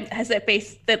think Maya has that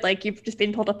face that like you've just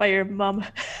been pulled up by your mom,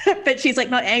 but she's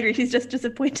like not angry. She's just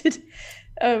disappointed.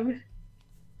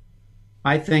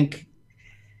 I think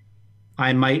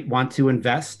I might want to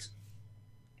invest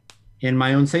in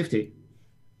my own safety.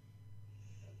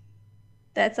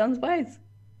 That sounds wise.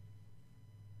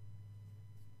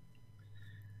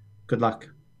 Good luck.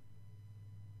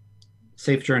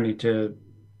 Safe journey to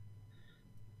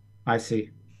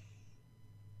IC.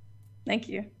 Thank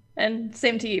you. And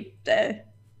same to you.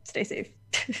 Stay safe.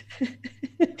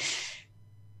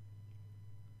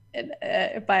 And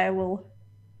Maya will,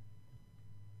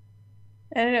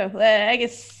 I don't know, I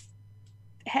guess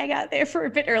hang out there for a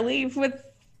bit or leave with...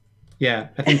 Yeah,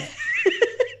 I think...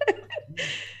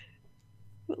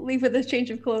 leave with a change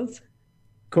of clothes.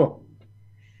 Cool.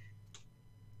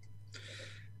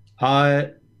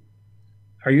 Are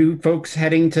you folks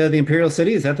heading to the Imperial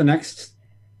City? Is that the next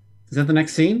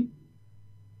scene?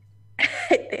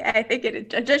 I think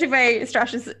it is. Judging by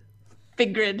Strash's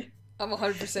big grin. I'm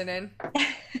 100% in.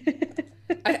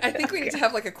 I think we need to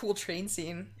have like a cool train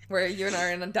scene where you and I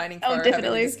are in a dining car having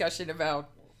a discussion about...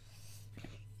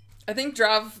 I think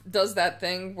Drav does that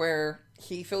thing where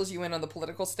he fills you in on the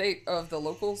political state of the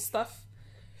local stuff.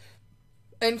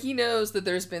 And he knows that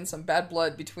there's been some bad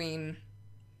blood between...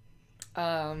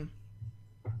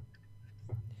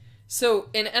 So,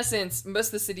 in essence, most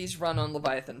of the cities run on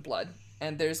Leviathan blood.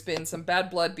 And there's been some bad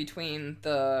blood between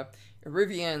the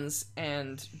Eruvians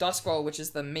and Duskval, which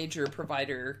is the major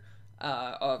provider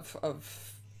of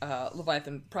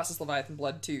Leviathan, processed Leviathan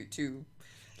blood to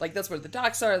like, that's where the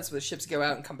docks are, that's where the ships go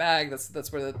out and come back,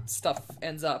 that's where the stuff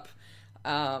ends up.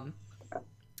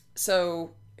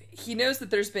 So he knows that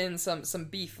there's been some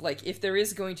beef. Like, if there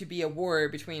is going to be a war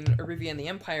between Eruvia and the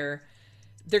Empire,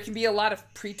 there can be a lot of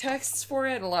pretexts for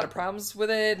it and a lot of problems with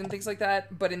it and things like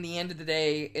that, but in the end of the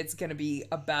day, it's going to be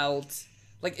about,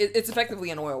 like, it's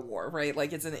effectively an oil war, right?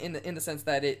 Like, it's in the sense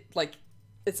that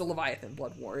it's a Leviathan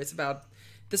blood war. It's about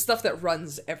the stuff that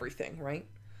runs everything, right?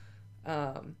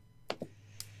 But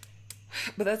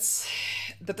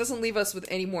that doesn't leave us with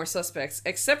any more suspects,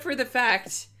 except for the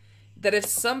fact that if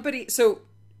somebody... So,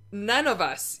 none of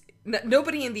us,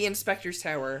 nobody in the Inspector's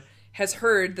Tower has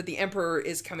heard that the Emperor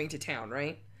is coming to town,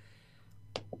 right?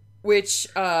 Which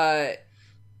tells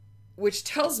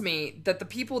me that the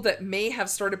people that may have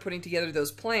started putting together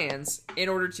those plans in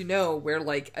order to know where,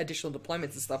 like, additional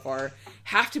deployments and stuff are,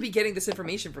 have to be getting this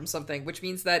information from something, which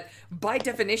means that, by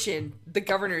definition, the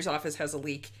governor's office has a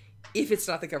leak, if it's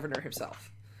not the governor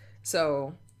himself.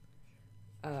 So,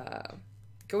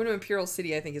 going to Imperial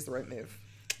City, I think, is the right move.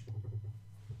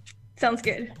 Sounds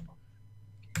good.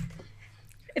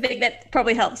 I think that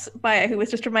probably helps Maya, who was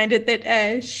just reminded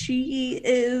that she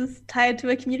is tied to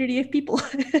a community of people.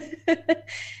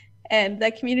 And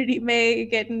that community may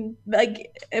get in,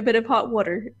 like, a bit of hot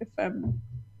water if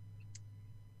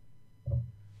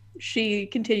she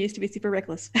continues to be super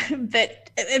reckless.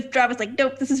 But if Drava's like,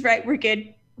 nope, this is right, we're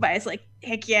good. Maya's like,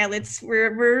 heck yeah,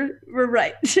 we're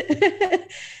right.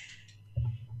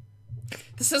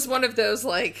 This is one of those,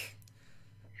 like,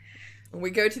 we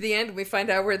go to the end and we find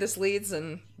out where this leads,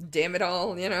 and damn it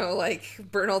all, you know, like,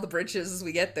 burn all the bridges as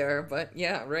we get there. But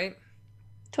yeah, right?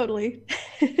 Totally.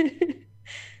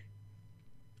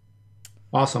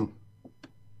 Awesome.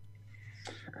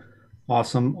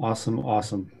 Awesome.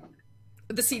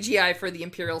 The CGI for the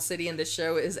Imperial City in this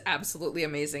show is absolutely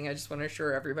amazing. I just want to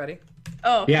assure everybody.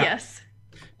 Oh, yeah. Yes.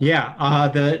 Yeah.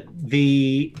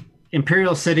 The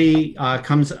Imperial City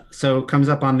comes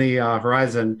up on the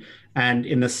horizon. And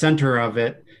in the center of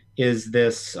it is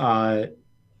this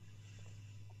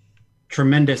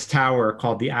tremendous tower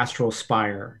called the Astral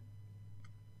Spire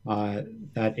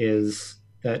that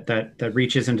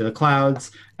reaches into the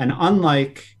clouds. And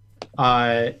unlike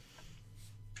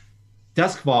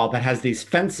Duskval, that has these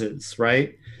fences,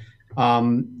 right?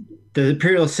 The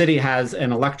Imperial City has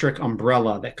an electric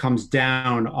umbrella that comes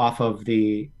down off of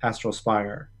the Astral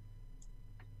Spire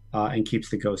and keeps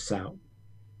the ghosts out.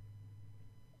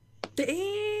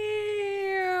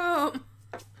 Damn.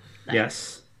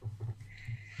 Yes.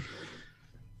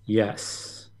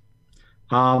 Yes.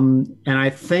 And I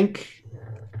think,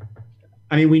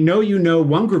 I mean, we know you know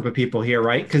one group of people here,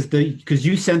 right? Because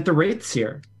you sent the wraiths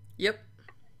here. Yep.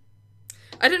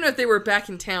 I didn't know if they were back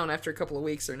in town after a couple of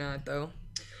weeks or not, though.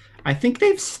 I think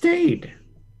they've stayed.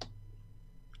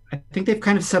 I think they've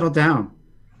kind of settled down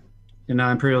in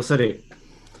Imperial City.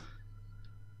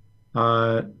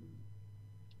 Yeah.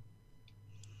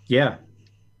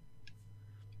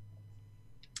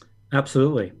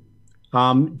 Absolutely.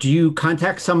 Do you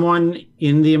contact someone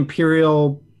in the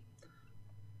Imperial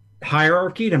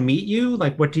hierarchy to meet you?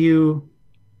 Like, what are you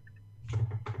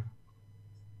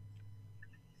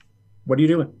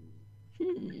doing?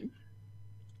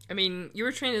 I mean, you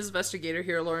were trained as investigator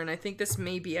here, Lauren. I think this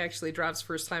may be actually Drav's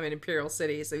first time in Imperial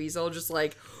City, so he's all just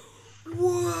like,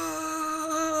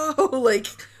 whoa! Like,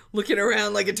 looking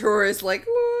around like a tourist, like,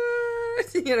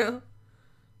 what? You know?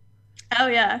 Oh,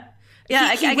 yeah.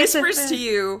 Yeah, He I guess whispers to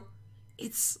you,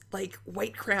 it's like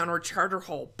White Crown or Charter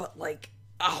Hall, but like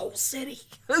a whole city.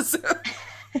 So...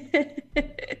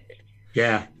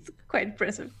 Yeah. It's quite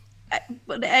impressive.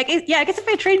 But I guess if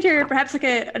I trained here, perhaps like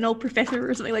an old professor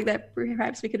or something like that,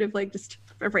 perhaps we could have like just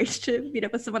arranged to meet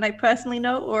up with someone I personally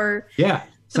know, or Yeah,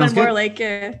 someone sounds more good. like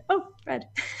Fred.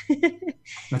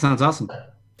 That sounds awesome.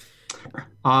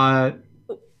 Are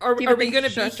we think going to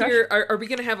be Josh? here? Are we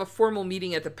going to have a formal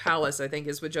meeting at the palace? I think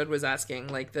is what Judd was asking.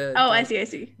 Like I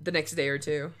see. the next day or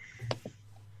two.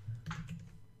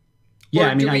 Yeah, Or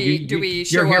I mean, do we you're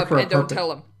show here up for a and don't purpose. tell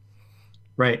them?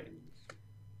 Right.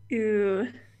 Ooh.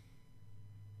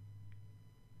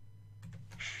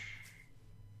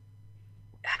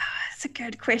 That's a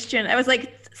good question. I was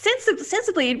like,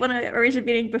 sensibly, you'd want to arrange a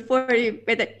meeting before you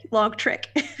made that long trek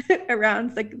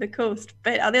around the coast.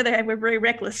 But on the other hand, we're very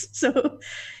reckless, so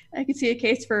I could see a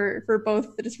case for both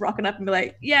just rocking up and be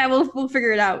like, yeah, we'll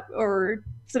figure it out, or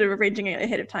sort of arranging it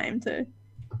ahead of time to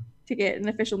get an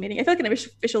official meeting. I feel like an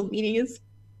official meeting is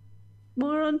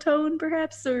more on tone,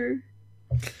 perhaps, or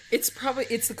It's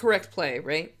the correct play,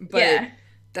 right? But yeah.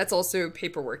 that's also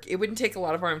paperwork. It wouldn't take a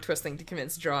lot of arm twisting to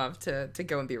convince Drav to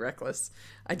go and be reckless.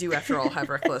 I do, after all, have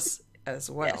reckless as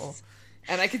well. Yes.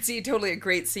 And I could see totally a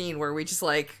great scene where we just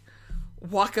like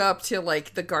walk up to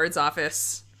like the guard's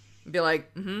office and be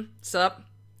like, sup?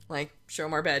 Like, show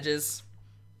him our badges.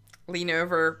 Lean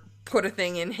over, put a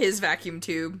thing in his vacuum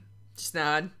tube. Just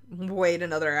nod. Wait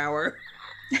another hour.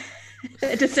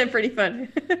 It just sounds pretty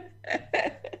fun.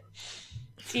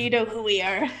 Do you know who we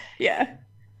are? Yeah.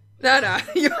 No.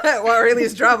 Well, or at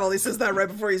least Drav only says that right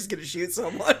before he's going to shoot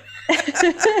someone. Is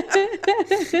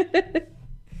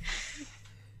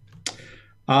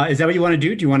that what you want to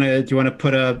do? Do you want to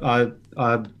put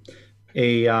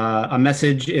a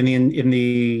message in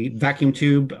the vacuum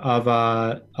tube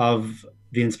of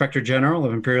the Inspector General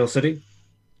of Imperial City?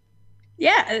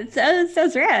 Yeah, it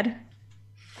sounds rad.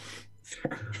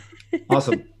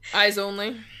 Awesome. Eyes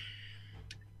only.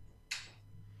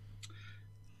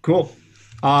 Cool.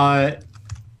 Cool.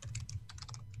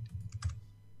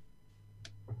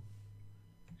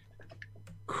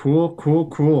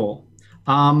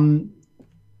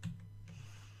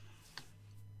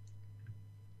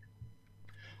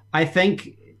 I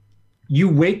think you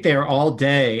wait there all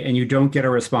day and you don't get a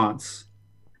response.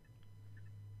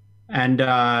 And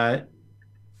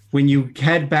when you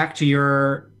head back to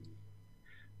your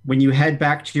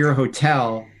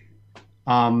hotel,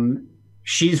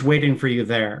 she's waiting for you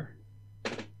there.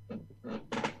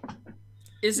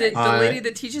 Is it the lady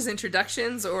that teaches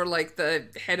introductions, or like the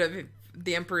head of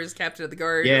the Emperor's Captain of the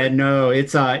Guard? Yeah, no,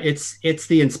 it's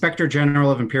the Inspector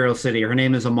General of Imperial City. Her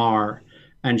name is Amar,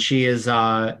 and she is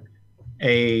a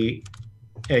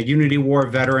Unity War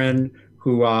veteran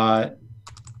who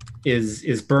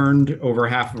is burned over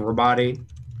half of her body,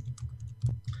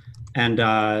 and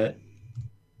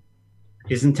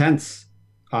is intense.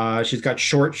 She's got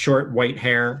short white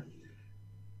hair,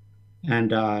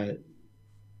 and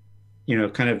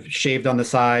kind of shaved on the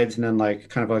sides, and then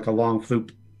kind of like a long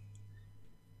floop.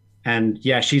 And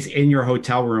yeah, she's in your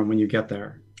hotel room when you get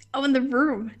there. Oh, in the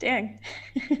room. Dang.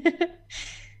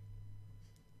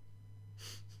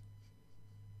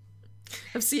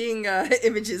 I'm seeing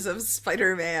images of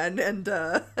Spider-Man and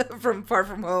from Far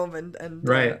From Home and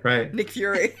right. Nick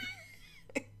Fury.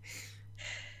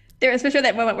 There, especially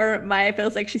that moment where Maya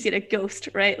feels like she's seen a ghost,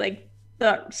 right? Like,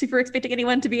 not super expecting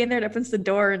anyone to be in there, and opens the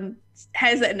door and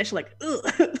has that initial like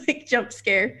jump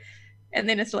scare, and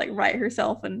then it's to like riot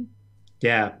herself. And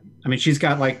yeah, I mean, she's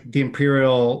got like the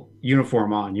Imperial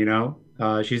uniform on,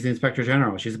 she's the Inspector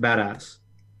General. She's a badass.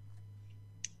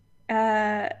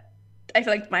 I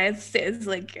feel like Maya says,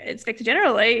 like, Inspector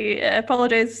General, I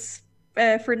apologize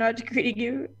for not greeting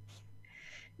you,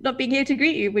 not being here to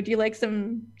greet you. Would you like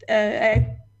some,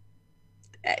 I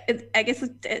guess,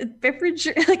 a beverage?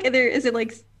 Like, is it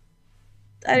like,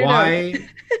 I don't know. Why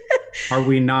are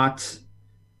we not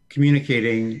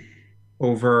communicating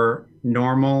over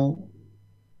normal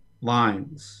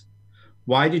lines?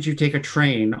 Why did you take a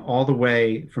train all the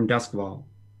way from Duskval?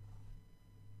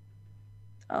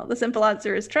 Oh, the simple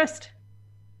answer is trust.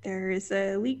 There is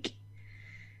a leak.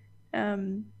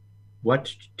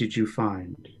 What did you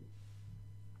find?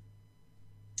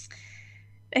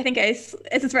 I think this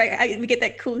is right. We get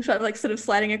that cool shot of like sort of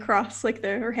sliding across, like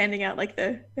or handing out like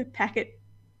the packet.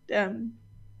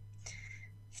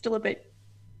 Still a bit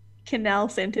canal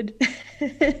scented.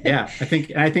 Yeah,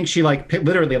 I think she like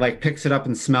literally like picks it up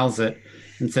and smells it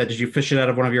and said, "Did you fish it out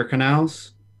of one of your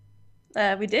canals?"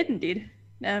 We did indeed.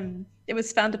 It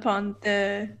was found upon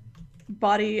the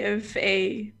body of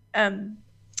a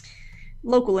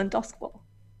local in Duskwall.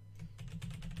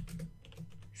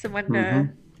 Someone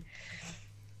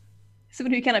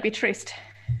who cannot be traced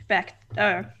back.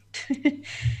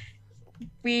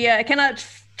 We cannot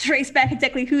trace back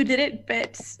exactly who did it,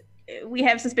 but we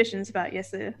have suspicions about,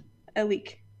 yes, a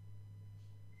leak.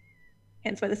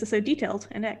 Hence why this is so detailed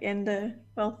and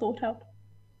well thought out.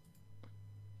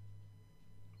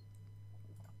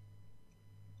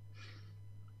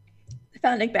 The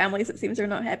founding families, it seems, are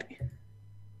not happy.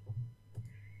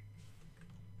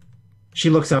 She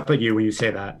looks up at you when you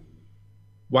say that.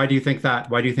 Why do you think that?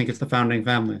 Why do you think it's the founding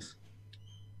families?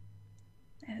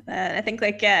 I think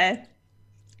like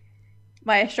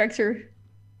Maya strikes her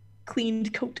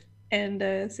cleaned coat and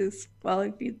says, well,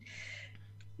 if you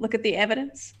look at the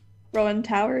evidence, Rowan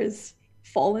Tower is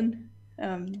fallen.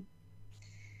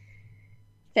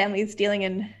 Families dealing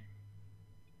in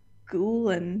ghoul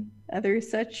and other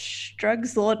such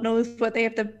drugs. Lord knows what they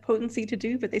have the potency to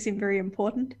do, but they seem very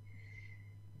important.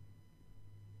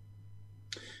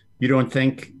 You don't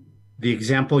think the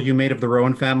example you made of the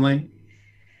Rowan family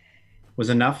was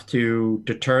enough to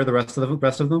deter the rest of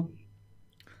them?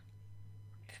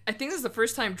 I think this is the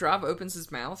first time Drav opens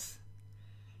his mouth,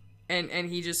 and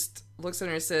he just looks at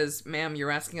her and says, "Ma'am, you're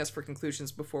asking us for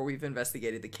conclusions before we've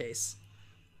investigated the case.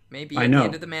 Maybe at the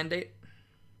end of the mandate."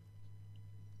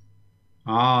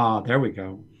 Ah, there we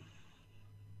go.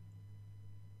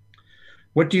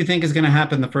 What do you think is going to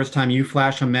happen the first time you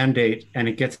flash a mandate and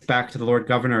it gets back to the Lord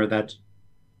Governor that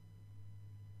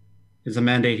is a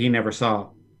mandate he never saw?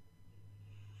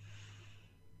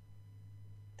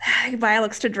 Maya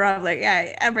looks to Drav like,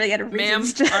 yeah, I'm really out of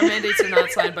reasons. Ma'am, our mandates are not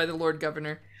signed by the Lord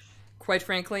Governor. Quite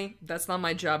frankly, that's not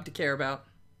my job to care about.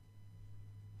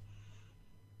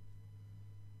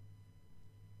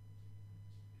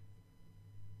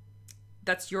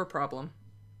 That's your problem.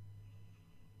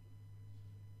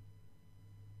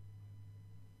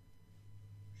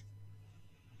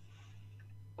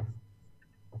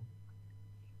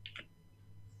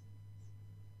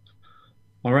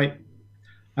 All right.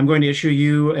 I'm going to issue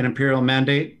you an Imperial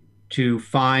mandate to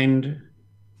find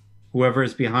whoever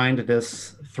is behind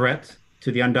this threat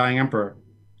to the Undying Emperor.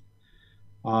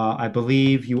 I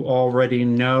believe you already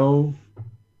know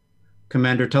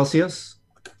Commander Telsius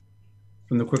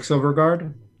from the Quicksilver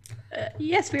Guard.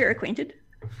 Yes, we are acquainted.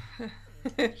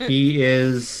 He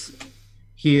is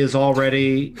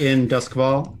already in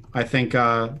Duskval. I think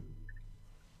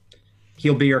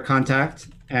he'll be your contact,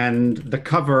 and the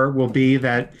cover will be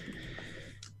that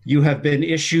you have been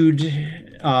issued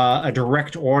a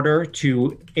direct order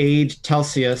to aid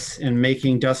Telsius in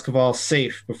making Duskval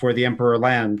safe before the Emperor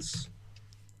lands.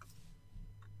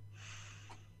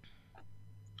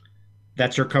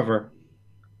 That's your cover.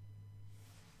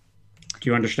 Do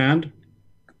you understand?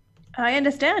 I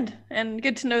understand, and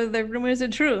good to know the rumors are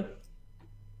true.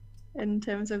 In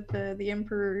terms of the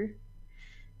Emperor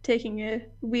taking a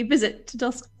wee visit to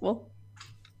Duskwall.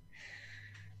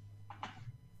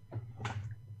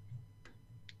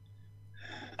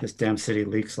 This damn city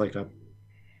leaks like a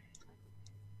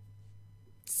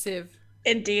sieve.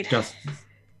 Indeed. Just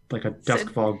like a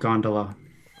Duskfall gondola.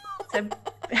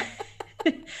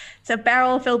 It's a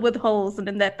barrel filled with holes, and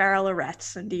in that barrel are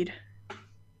rats, indeed.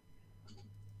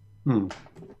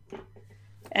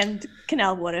 And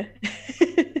canal water.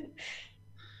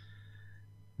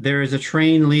 There is a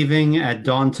train leaving at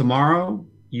dawn tomorrow.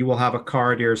 You will have a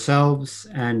car to yourselves,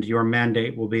 and your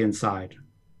mandate will be inside.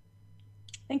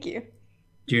 Thank you.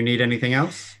 Do you need anything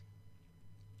else?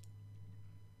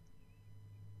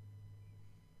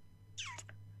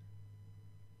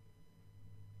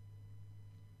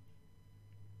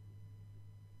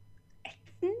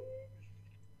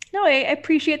 No, I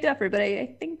appreciate the offer, but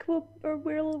I think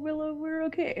we're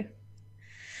okay.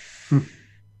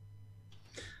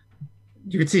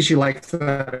 You can see she likes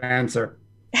that answer.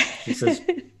 She says,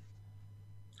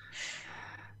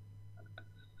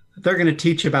 they're going to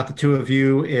teach about the two of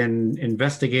you in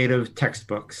investigative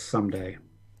textbooks someday.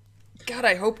 God,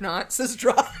 I hope not, says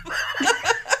Drop.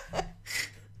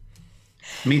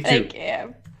 Me too. Like, yeah.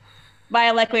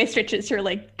 Maya likely stretches her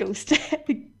like ghost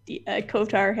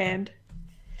Kotar hand.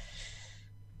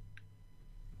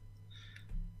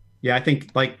 Yeah, I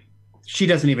think like she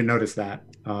doesn't even notice that.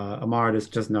 Amara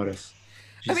just notice.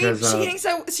 She hangs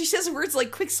out. She says words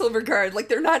like Quicksilver Guard, like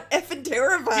they're not effing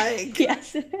terrifying.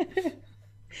 Yes.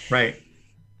 Right.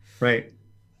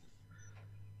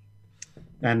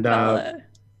 And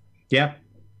yeah.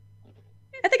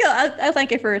 I think I'll thank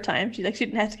her for her time. She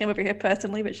didn't have to come over here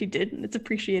personally, but she did, and it's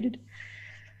appreciated.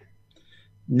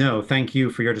 No, thank you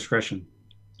for your discretion.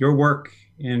 Your work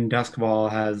in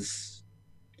Duskfall has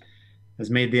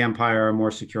made the Empire a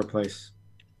more secure place.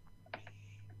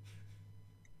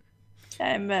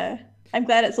 I'm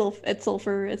glad it's all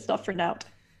for it's not for now.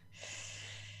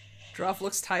 Droff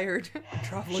looks tired.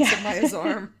 Droff looks at Maya's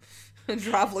arm. And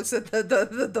Droff looks at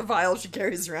the vial she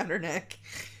carries around her neck.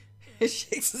 He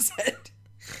shakes his head.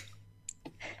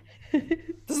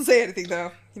 Doesn't say anything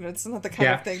though. It's not the kind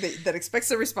of thing that expects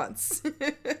a response.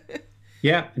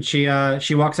 Yeah, and she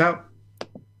walks out.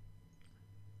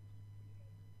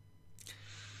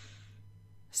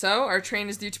 So, our train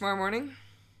is due tomorrow morning?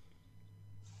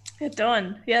 At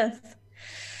dawn, yes.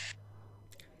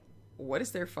 What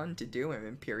is there fun to do in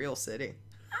Imperial City?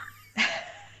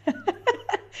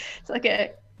 It's like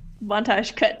a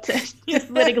montage cut to just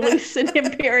letting loose in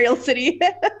Imperial City.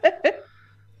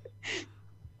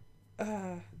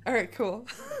 Alright, cool.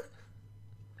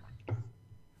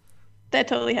 That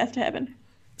totally has to happen.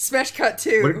 Smash cut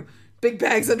too. Big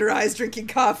bags under eyes, drinking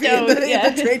coffee in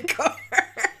the train car.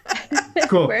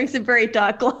 Cool. Wearing some very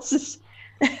dark glasses.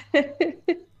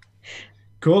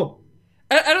 Cool.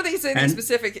 I don't think it's anything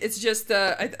specific. It's just,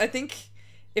 I think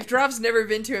if Droff's never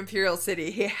been to Imperial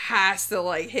City, he has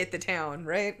to, hit the town,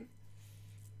 right?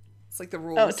 It's like the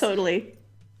rules. Oh, totally.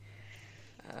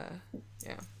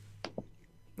 Yeah.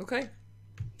 Okay.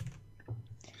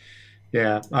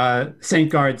 Yeah.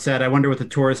 Saint Guard said, I wonder what the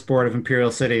tourist board of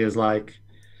Imperial City is like.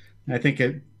 I think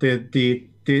the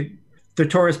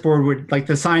tourist board would,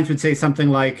 the signs would say something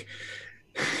like,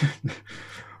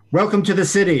 welcome to the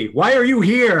city. Why are you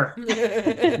here?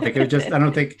 I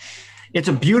don't think it's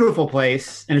a beautiful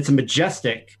place and it's a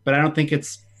majestic, but I don't think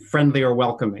it's friendly or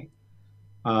welcoming.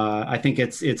 I think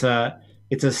it's a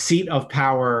seat of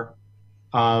power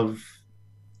of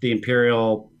the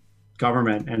imperial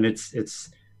government, and it's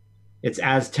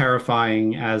as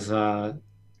terrifying as an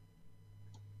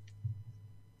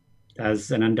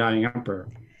undying emperor.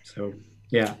 So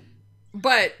yeah.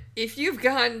 But if you've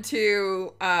gone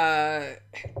to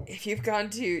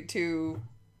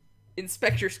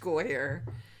inspector school here,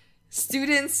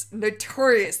 students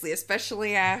notoriously,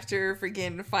 especially after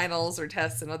friggin' finals or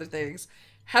tests and other things,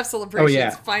 have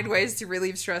celebrations, find ways to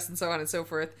relieve stress and so on and so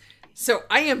forth. So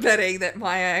I am betting that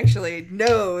Maya actually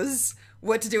knows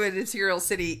what to do in Imperial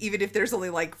City, even if there's only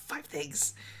 5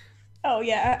 things. Oh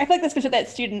yeah, I feel like that's because of that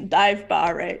student dive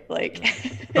bar, right?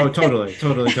 Oh, totally.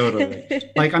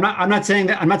 I'm not saying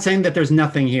that there's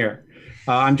nothing here.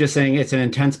 I'm just saying it's an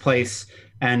intense place,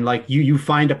 and you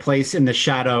find a place in the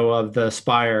shadow of the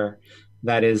spire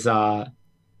that is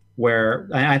where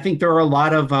I think there are a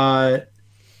lot of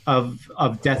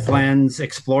Deathlands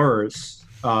explorers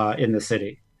in the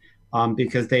city,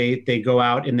 because they go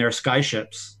out in their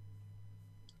sky-ships.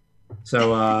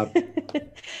 So.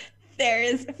 There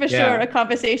is for sure a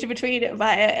conversation between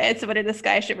Maya and someone in the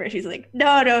sky ship where she's like,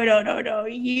 no,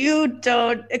 you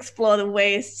don't explore the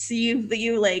wastes. You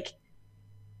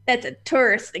that's a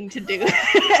tourist thing to do.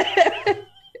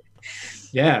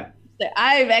 Yeah. So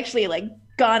I've actually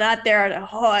gone out there on a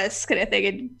horse kind of thing,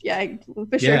 and I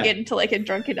for sure get into a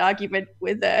drunken argument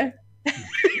with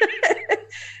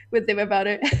with them about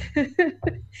it.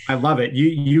 I love it.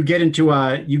 You get into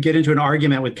an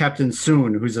argument with Captain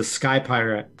Soon, who's a sky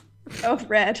pirate. Oh,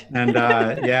 rad. And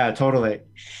totally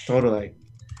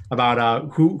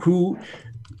about who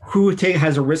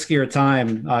has a riskier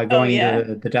time going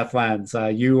into the Deathlands,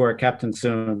 you or Captain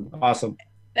Soon. Awesome.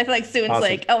 I feel like Soon's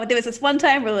awesome. There was this one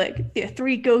time where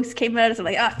 3 ghosts came out, and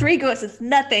I'm 3 ghosts is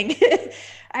nothing.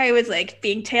 I was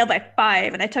being tailed by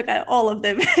 5, and I took out all of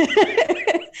them.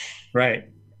 Right.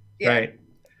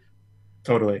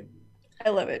 Totally.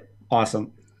 I love it.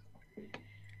 Awesome.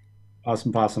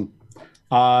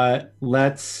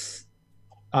 Let's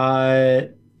I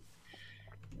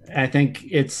think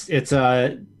it's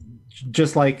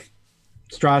just like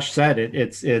Strash said,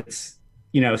 it's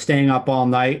staying up all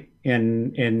night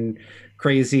in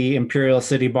crazy Imperial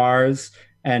City bars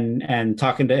and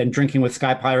talking to and drinking with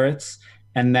sky pirates,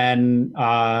 and then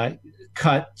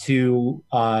cut to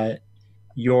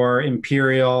your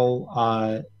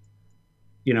Imperial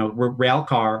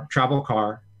travel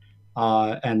car,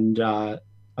 and a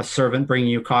servant bringing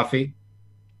you coffee,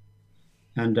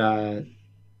 and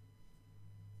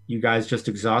you guys just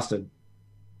exhausted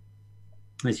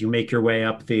as you make your way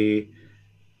up the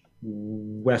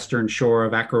western shore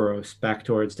of Akaros back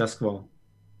towards Duskval.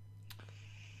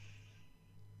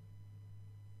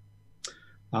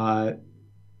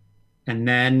 And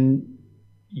then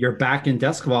you're back in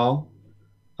Duskval.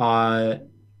 Sorry.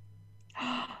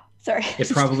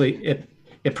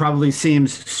 It probably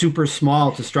seems super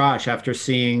small to Strash after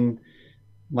seeing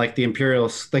like the Imperial,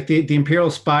 like the Imperial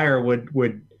Spire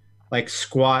would like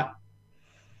squat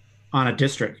on a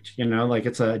district, like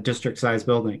it's a district sized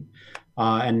building.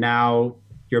 And now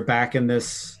you're back in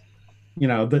this,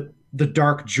 the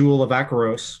dark jewel of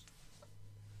Akaros.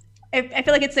 I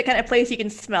feel like it's the kind of place you can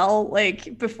smell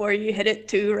like before you hit it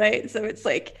too, right? So it's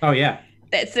like, oh yeah,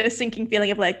 that sort of sinking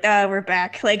feeling of like, we're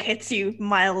back, like hits you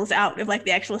miles out of like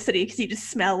the actual city because you just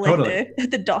smell like totally.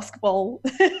 the dusk bowl.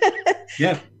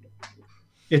 Yeah,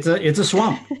 it's a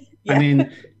swamp. Yeah. I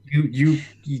mean,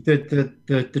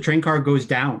 the train car goes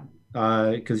down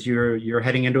because you're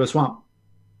heading into a swamp.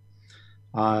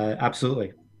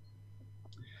 Absolutely.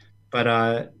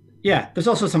 But yeah, there's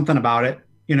also something about it.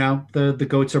 The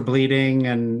goats are bleeding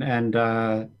and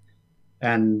I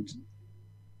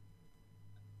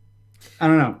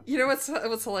don't know.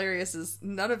 What's hilarious is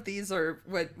none of these are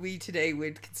what we today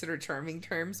would consider charming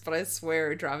terms, but I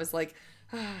swear Drava's like,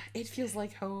 it feels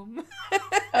like home.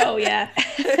 Oh yeah.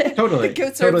 Totally. The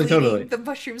goats are bleeding, totally. The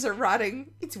mushrooms are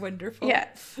rotting. It's wonderful. Yeah.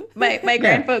 My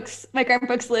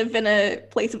grandfolks live in a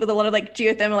place with a lot of like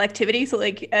geothermal activity, so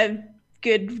like a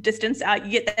good distance out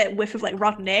you get that whiff of like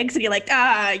rotten eggs and you're like,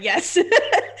 yes.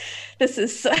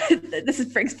 this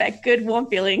brings back good warm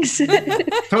feelings.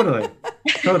 Totally.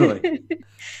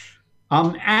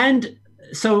 And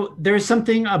so there's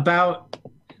something about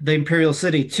the Imperial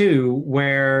City too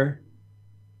where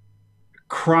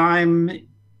crime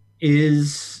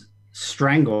is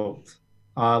strangled.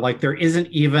 Like there isn't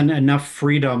even enough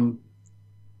freedom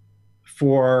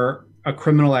for a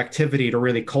criminal activity to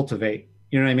really cultivate.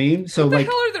 You know what I mean? So what the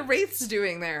hell are the wraiths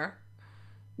doing there?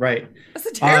 Right. That's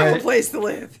a terrible place to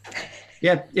live.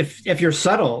 Yeah, if you're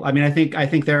subtle, I mean, I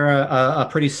think they're a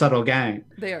pretty subtle gang.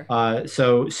 They are.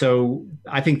 So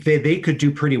I think they could do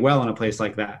pretty well in a place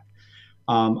like that.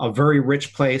 A very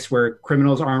rich place where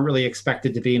criminals aren't really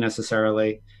expected to be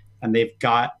necessarily, and they've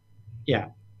got, I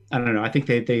don't know. I think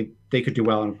they could do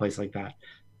well in a place like that.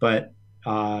 But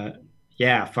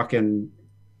fucking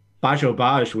Bajo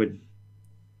Baj would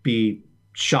be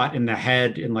shot in the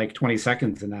head in like 20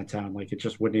 seconds in that town. Like it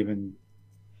just wouldn't even.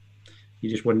 You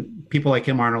just wouldn't. People like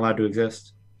him aren't allowed to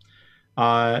exist.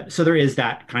 So there is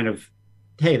that kind of,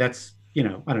 hey, that's I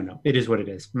don't know. It is what it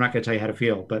is. I'm not going to tell you how to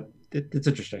feel, but it's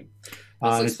interesting.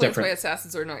 Also explains why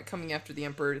assassins are not coming after the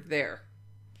Emperor there.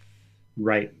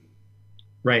 Right.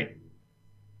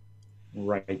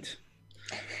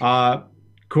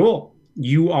 Cool.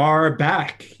 You are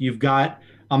back. You've got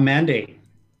a mandate.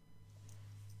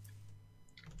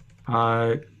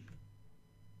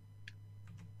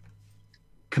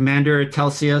 Commander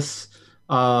Telsius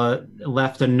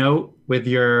left a note with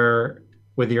your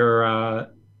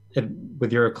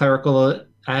clerical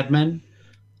admin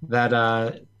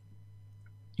that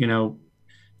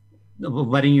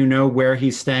letting you know where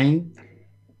he's staying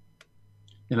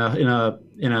in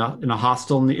a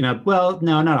hostel. Well,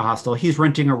 no, not a hostel. He's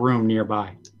renting a room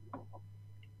nearby.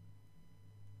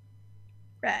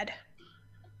 Rad.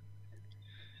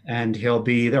 And he'll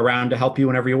be around to help you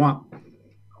whenever you want.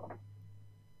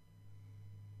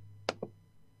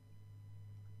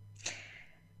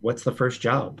 What's the first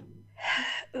job?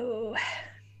 Oh,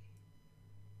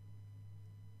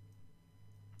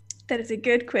 that is a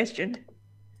good question.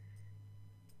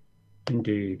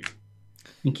 Indeed.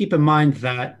 And keep in mind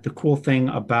that the cool thing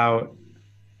about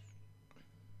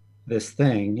this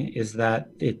thing is that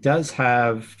it does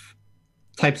have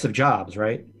types of jobs,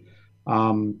 right?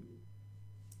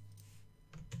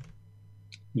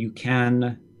 You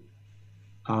can,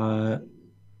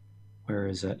 where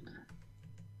is it?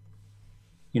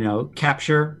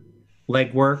 Capture,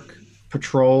 legwork,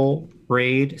 patrol,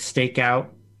 raid, stakeout,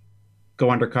 go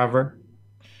undercover.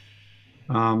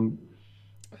 I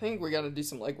think we got to do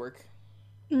some legwork.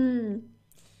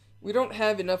 we don't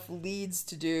have enough leads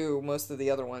to do most of the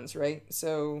other ones, right?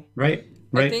 So Right.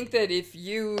 I think that if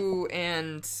you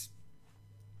and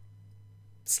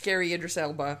Scary Idris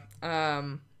Elba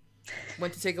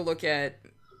went to take a look at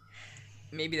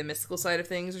maybe the mystical side of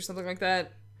things or something like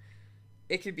that,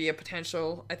 it could be a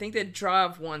potential. I think that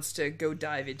Drav wants to go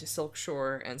dive into Silk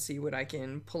Shore and see what I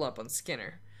can pull up on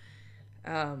Skinner.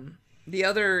 The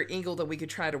other angle that we could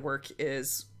try to work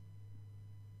is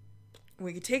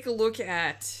we could take a look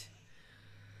at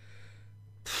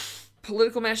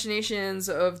political machinations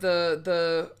of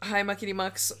the High Muckety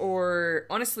Mucks, or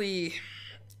honestly,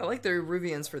 I like the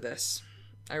Eruvians for this.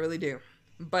 I really do.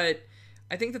 But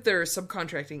I think that they're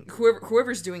subcontracting.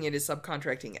 Whoever's doing it is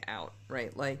subcontracting out,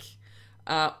 right? Like,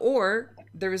 or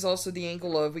there is also the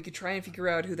angle of we could try and figure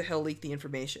out who the hell leaked the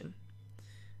information.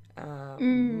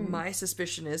 My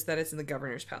suspicion is that it's in the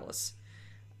governor's palace.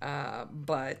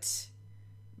 But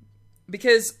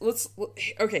because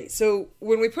okay, so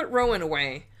when we put Rowan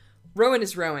away, Rowan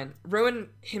is Rowan. Rowan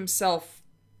himself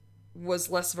was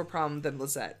less of a problem than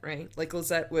Lizette, right? Like,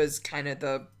 Lizette was kind of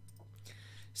the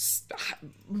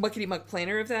muckety muck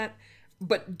planner of that.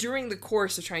 But during the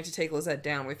course of trying to take Lizette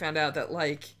down, we found out that,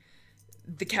 like,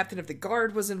 the captain of the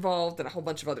guard was involved and a whole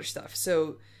bunch of other stuff.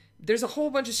 So there's a whole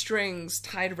bunch of strings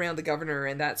tied around the governor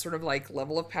and that sort of, like,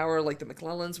 level of power. Like, the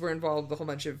McClellans were involved, a whole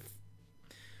bunch of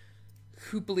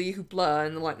hoopla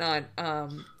and whatnot.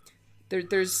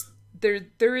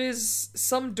 There is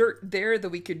some dirt there that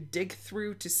we could dig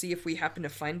through to see if we happen to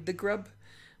find the grub,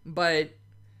 but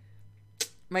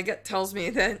my gut tells me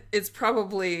that it's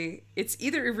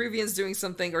either Eruvians doing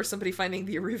something or somebody finding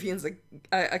the Eruvians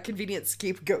a convenient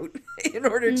scapegoat in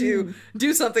order to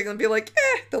do something and be like,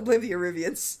 they'll blame the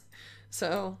Eruvians.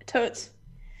 So totes.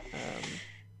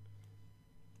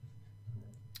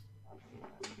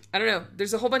 I don't know.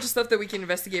 There's a whole bunch of stuff that we can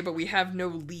investigate, but we have no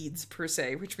leads per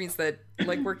se, which means that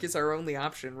legwork is our only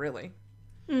option, really.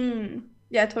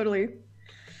 Yeah, totally.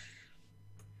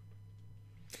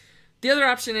 The other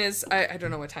option is, I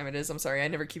don't know what time it is. I'm sorry. I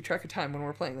never keep track of time when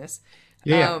we're playing this.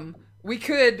 Yeah. We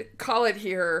could call it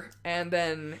here and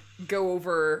then go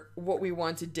over what we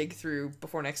want to dig through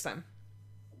before next time.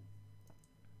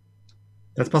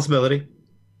 That's a possibility.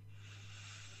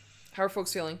 How are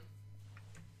folks feeling?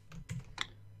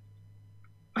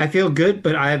 I feel good,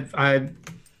 but I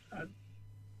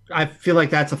feel like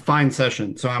that's a fine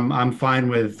session. So I'm fine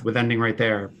with ending right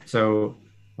there. So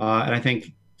and I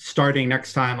think starting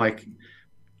next time, like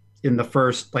in the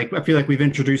first, like, I feel like we've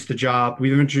introduced the job,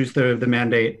 we've introduced the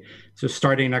mandate. So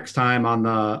starting next time on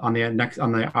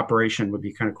the operation would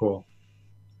be kind of cool.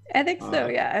 I think so.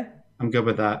 Yeah. I'm good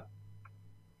with that.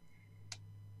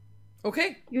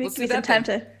 Okay. You give me some time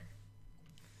to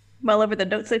mull over the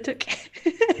notes I took.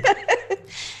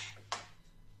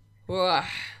 All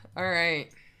right.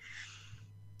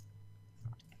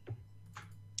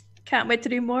 Can't wait to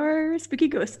do more spooky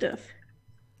ghost stuff.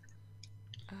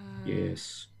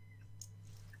 Yes.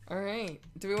 All right.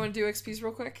 Do we want to do XPs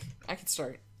real quick? I can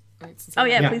start. All right, please.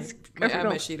 I have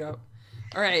my sheet up.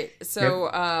 All right. So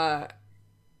I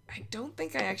don't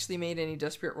think I actually made any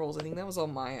desperate rolls. I think that was all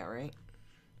Maya, right?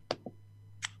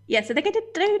 Yes, I think I did.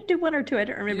 Did I do one or two? I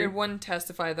don't remember. You did one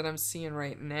testify that I'm seeing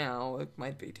right now. It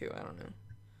might be two. I don't know.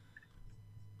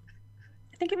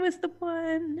 I think it was the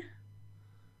one.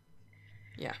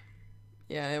 Yeah.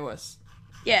 Yeah, it was.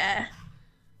 Yeah.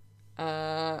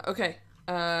 Okay.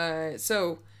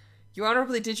 So, you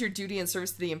honorably did your duty in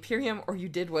service to the Imperium, or you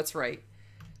did what's right?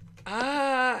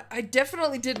 I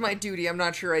definitely did my duty. I'm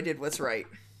not sure I did what's right.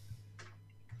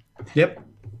 Yep.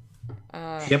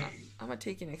 Yep. I'm gonna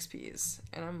take in XPs,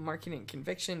 and I'm marking in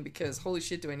conviction because holy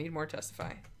shit, do I need more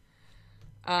testify?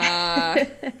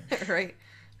 Right.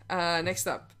 Next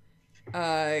up.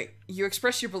 You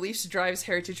express your beliefs, drives,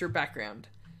 heritage, or background.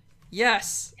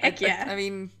 Yes. Heck yeah. I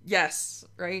mean, yes,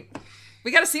 right?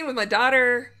 We got a scene with my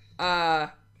daughter.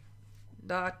 But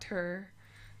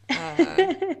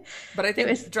I think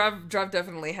Drav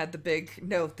definitely had the big,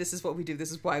 no, this is what we do,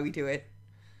 this is why we do it.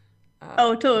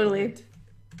 Oh, totally.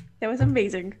 That was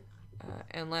amazing.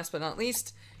 And last but not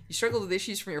least, you struggled with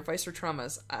issues from your vice or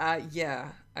traumas.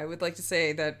 Yeah, I would like to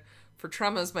say that for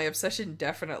traumas, my obsession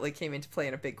definitely came into play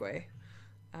in a big way.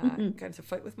 Got to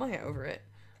fight with Maya over it.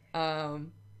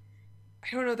 I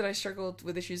don't know that I struggled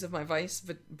with issues of my vice,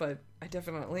 but I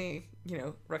definitely,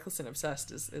 reckless and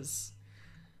obsessed is...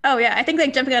 Oh yeah, I think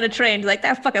like jumping on a train, like,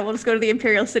 fuck it, we'll just go to the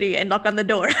Imperial City and knock on the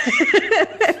door.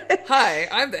 Hi,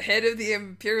 I'm the head of the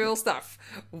Imperial stuff.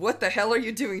 What the hell are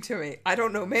you doing to me? I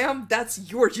don't know, ma'am.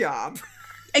 That's your job.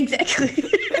 Exactly.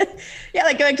 Yeah,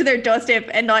 like going to their doorstep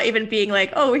and not even being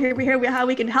like, oh, we're here, how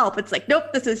we can help. It's like, nope,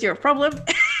 this is your problem.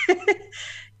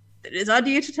 It is on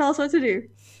you to tell us what to do.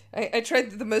 I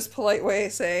tried the most polite way,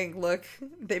 saying, look,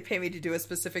 they pay me to do a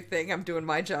specific thing. I'm doing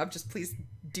my job. Just please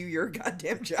do your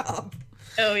goddamn job.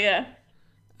 Oh, yeah.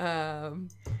 Yeah,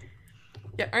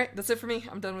 alright, that's it for me.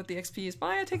 I'm done with the XPs.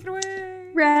 Maya, take it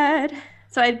away! Rad.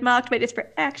 So I marked my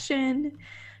disparate action.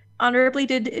 Honorably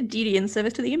did duty in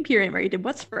service to the Imperium, where you did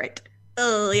what's right.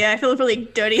 Oh, yeah, I feel really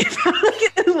dirty about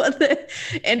what the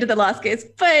end of the last case,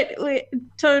 but we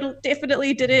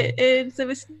definitely did it in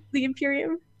service to the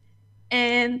Imperium.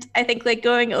 And I think, like,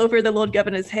 going over the Lord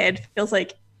Governor's head feels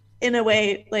like, in a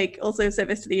way, like, also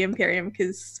service to the Imperium,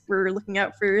 because we're looking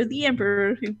out for the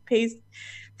Emperor, who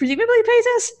presumably pays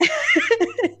us.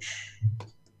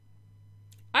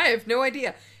 I have no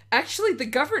idea. Actually, the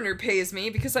governor pays me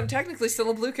because I'm technically still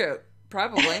a Bluecoat.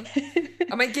 Probably.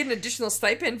 I might get an additional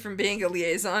stipend from being a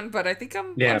liaison, but I think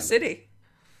I'm city.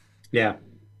 Yeah,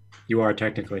 you are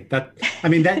technically.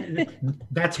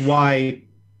 That's why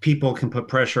people can put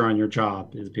pressure on your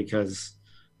job, is because,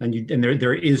 and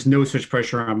there is no such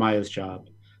pressure on Maya's job,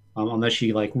 unless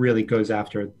she like really goes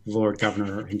after the Lord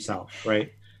Governor himself,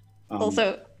 right?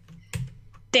 Also,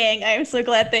 dang, I'm so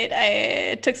glad that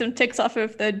I took some ticks off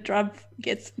of the drop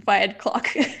gets fired clock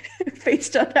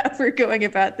based on how we're going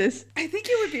about this. I think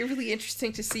it would be really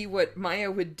interesting to see what Maya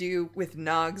would do with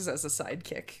Nogs as a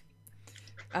sidekick.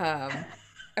 I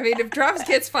mean, if Drops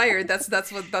gets fired, that's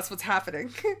what's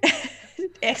happening.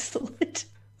 Excellent.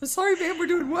 Sorry, ma'am, we're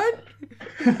doing what?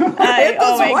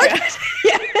 Oh my god.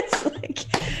 Yeah, it's like,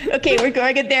 okay, we're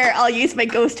going in there. I'll use my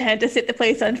ghost hand to set the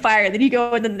place on fire. Then you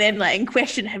go in and then like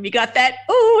question him. You got that?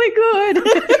 Oh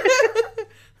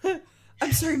my god.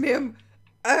 I'm sorry, ma'am.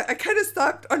 I kind of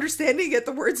stopped understanding at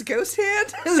the words ghost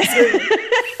hand.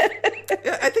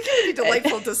 I think it would be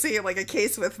delightful to see like a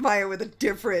case with Maya with a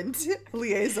different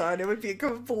liaison. It would be a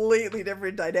completely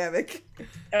different dynamic.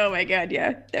 Oh my god,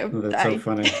 yeah. That's so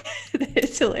funny.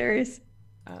 It's hilarious.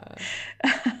 All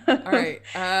right.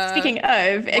 Speaking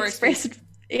of, expressed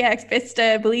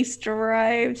beliefs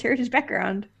derived heritage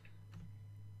background.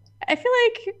 I feel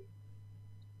like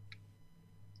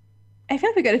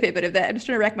we got a fair bit of that. I'm just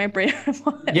trying to rack my brain.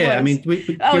 Yeah, I mean, we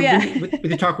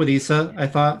did talk with Issa, I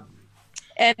thought.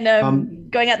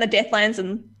 And going out in the Deathlands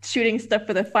and shooting stuff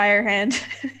with a fire hand.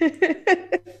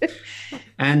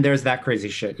 And there's that crazy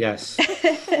shit, yes.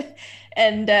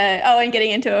 And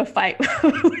getting into a fight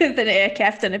with an air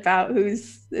captain about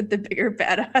who's the bigger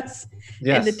badass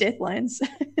in the Deathlands.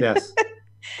 Yes.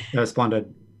 That was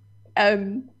splendid.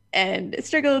 And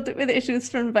struggled with issues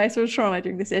from visceral trauma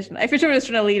during the session. I for sure was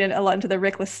trying to lead in a lot into the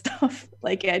reckless stuff.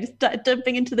 Like, yeah, just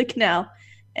dumping into the canal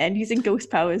and using ghost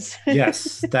powers.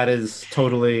 Yes, that is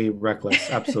totally reckless.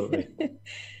 Absolutely.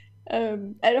 I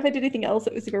don't know if I did anything else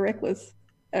that was super reckless.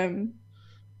 No,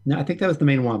 I think that was the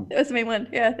main one. That was the main one.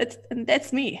 Yeah,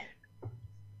 that's me.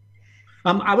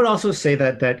 I would also say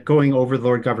that going over the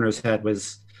Lord Governor's head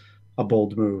was a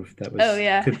bold move. That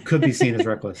was could be seen as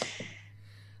reckless.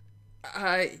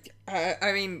 I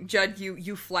mean, Judd,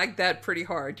 you flagged that pretty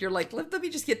hard. You're like, let me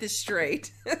just get this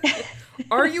straight.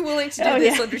 Are you willing to do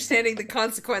this, understanding the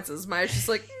consequences? Maya's just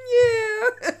like, yeah.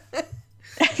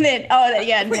 And then,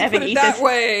 and having Issa that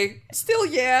way. Still,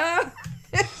 yeah.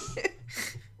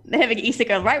 Having Issa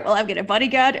go, right, well, I've got a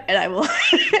bodyguard, and I will,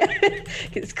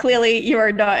 because clearly you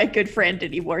are not a good friend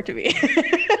anymore to me.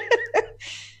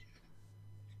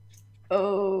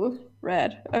 Oh,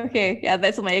 rad. Okay, yeah,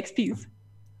 that's all my XPs.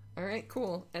 All right,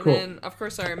 cool. And then, of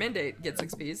course, our mandate gets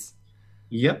XPs.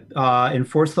 Yep.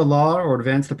 Enforce the law or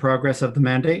advance the progress of the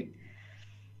mandate.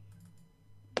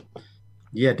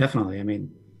 Yeah, definitely. I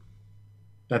mean,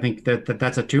 I think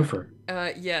that's a twofer.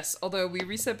 Yes, although we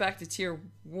reset back to tier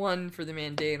 1 for the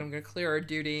mandate. I'm going to clear our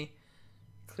duty,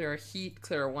 clear our heat,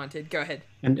 clear our wanted. Go ahead.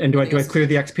 And do I clear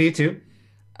the XP too?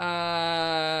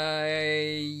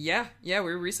 Yeah,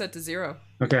 we reset to 0.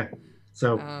 Okay.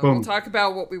 So, boom. We'll talk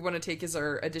about what we want to take as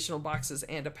our additional boxes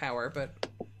and a power, but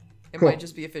it might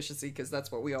just be efficiency because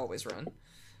that's what we always run.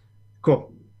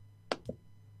 Cool.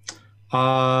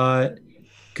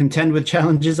 Contend with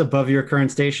challenges above your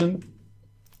current station.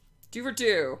 Do for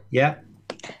 2. Yeah.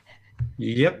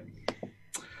 Yep.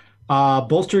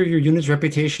 Bolster your unit's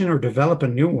reputation or develop a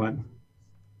new one.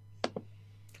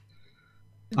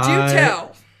 Do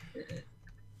tell.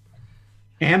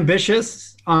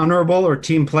 Ambitious, honorable, or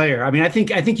team player? I mean, I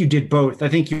think you did both. I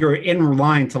think you're in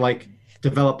line to like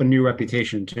develop a new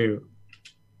reputation too.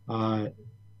 So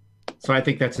I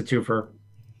think that's a twofer.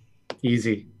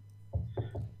 Easy.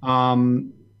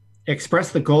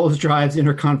 Express the goals, drives,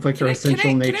 inner conflict, or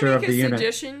essential nature of the unit.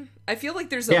 Suggestion? I feel like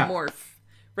there's a morph,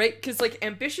 right? Because like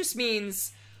ambitious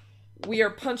means we are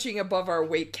punching above our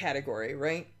weight category,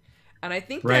 right? And I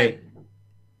think that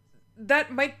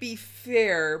that might be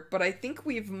fair, but I think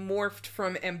we've morphed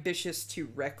from ambitious to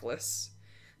reckless.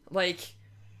 Like,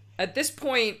 at this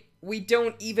point, we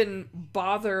don't even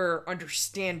bother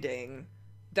understanding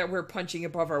that we're punching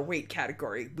above our weight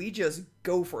category. We just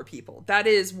go for people. That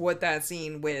is what that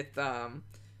scene with the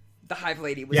Hive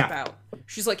Lady was about.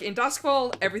 She's like, in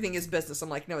Duskfall, everything is business. I'm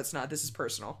like, no, it's not. This is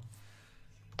personal.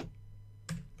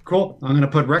 Cool. I'm going to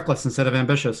put reckless instead of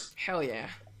ambitious. Hell yeah.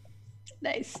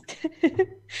 Nice.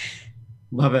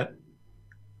 Love it.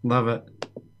 Love it.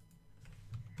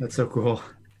 That's so cool.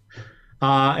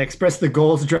 Express the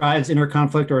goals, drives, inner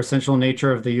conflict, or essential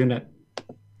nature of the unit.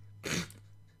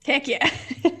 Heck yeah.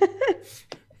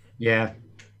 Yeah.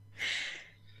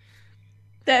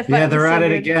 Yeah, they're at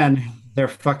it again. They're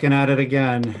fucking at it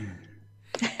again.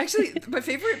 Actually, my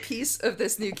favorite piece of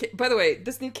this new case, by the way,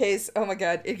 this new case, oh my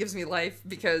god, it gives me life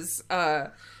because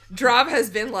Drav has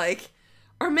been like,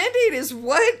 our mandate is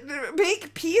what?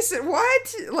 Make peace and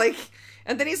what? Like,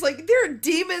 and then he's like, there are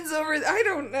demons over,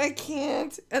 I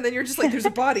can't. And then you're just like, there's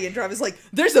a body. And Drav is like,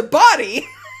 there's a body!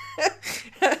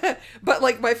 But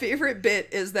like my favorite bit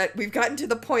is that we've gotten to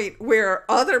the point where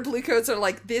other Bluecoats are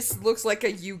like, this looks like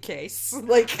a U case,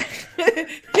 like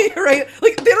right,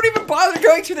 like they don't even bother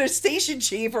going to their station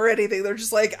chief or anything. They're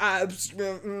just like so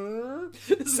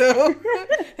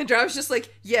and Drav's just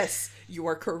like, yes, you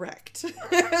are correct.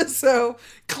 So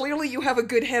clearly you have a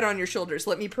good head on your shoulders,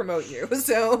 let me promote you.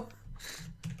 So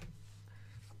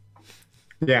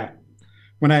yeah,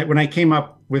 when I came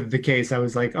up with the case, I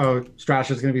was like, oh, Strash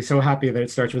is going to be so happy that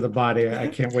it starts with a body. I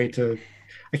can't wait to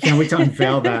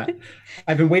unveil that.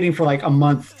 I've been waiting for like a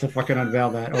month to fucking unveil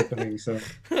that opening. So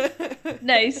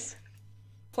nice.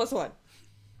 +1.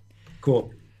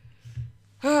 Cool.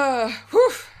 All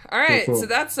right. Cool. So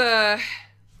that's the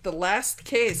last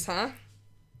case, huh?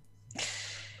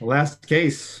 The last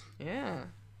case. Yeah.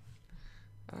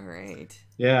 All right.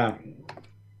 Yeah.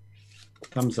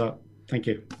 Thumbs up. Thank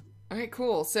you. All right,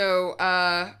 cool. So,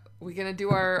 we gonna do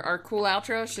our cool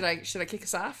outro? Should I kick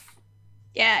us off?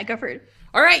 Yeah, go for it.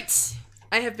 All right.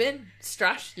 I have been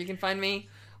Strash. You can find me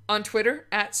on Twitter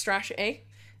at StrashA.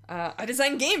 I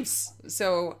design games,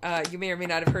 so you may or may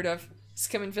not have heard of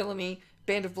Scum and Villainy,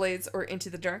 Band of Blades, or Into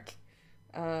the Dark.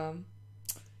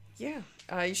 Yeah,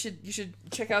 you should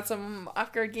check out some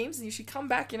off-guard games, and you should come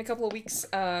back in a couple of weeks.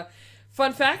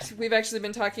 Fun fact: we've actually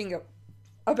been talking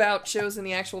about shows in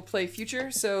the actual play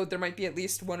future, so there might be at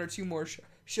least 1 or 2 more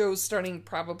shows starting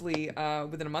probably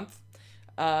within a month.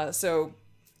 So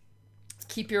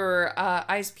keep your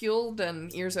eyes peeled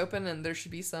and ears open, and there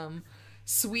should be some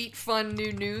sweet, fun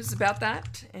new news about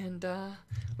that. And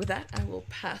with that, I will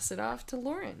pass it off to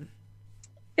Lauren.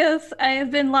 Yes, I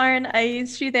have been Lauren. I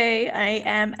use she, they. I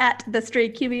am at the Stray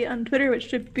QB on Twitter, which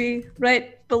should be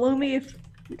right below me.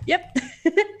 Yep.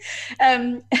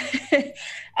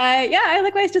 I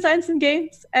likewise design some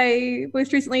games. I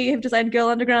most recently have designed Girl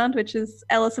Underground, which is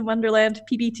Alice in Wonderland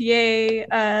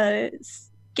PBTA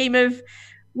game of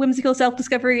whimsical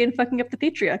self-discovery and fucking up the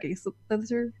patriarchy. So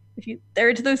those are, if they're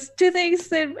into those 2 things,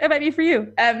 then it might be for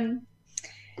you. Dang,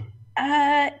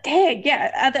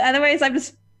 yeah. Otherwise, I'm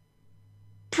just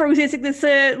processing this.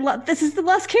 This is the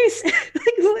last case.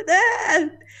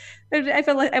 I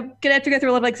feel like I'm gonna have to go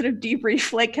through a lot of like sort of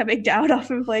debrief, like coming down off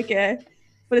of like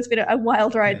but it's been a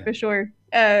wild ride for sure.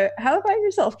 How about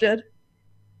yourself, Judd?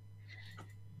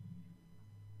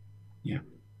 Yeah.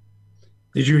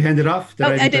 Did you hand it off?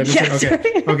 I did. Yeah.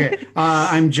 Okay. Okay.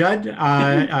 I'm Judd.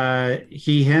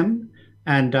 He, him,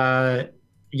 and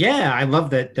yeah, I love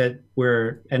that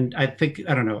we're, and I think,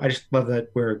 I don't know, I just love that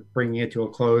we're bringing it to a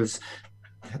close.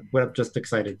 I'm just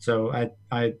excited. So I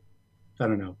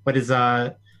don't know.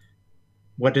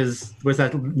 Was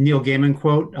that Neil Gaiman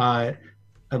quote?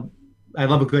 I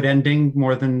love a good ending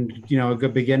more than, a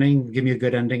good beginning. Give me a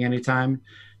good ending anytime.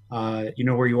 You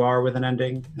know where you are with an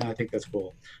ending. I think that's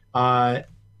cool.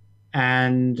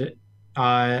 And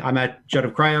I'm at Judd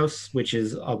of Cryos, which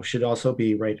should also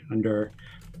be right under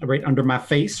my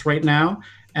face right now.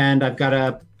 And I've got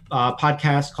a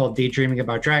podcast called Daydreaming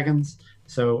About Dragons.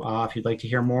 So if you'd like to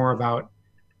hear more about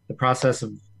the process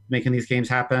of making these games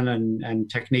happen and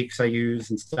techniques I use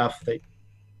and stuff that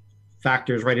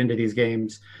factors right into these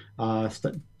games,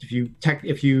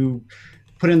 if you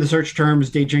put in the search terms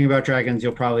Daydreaming About Dragons,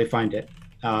 you'll probably find it.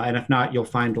 And if not, you'll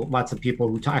find lots of people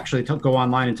who actually go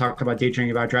online and talk about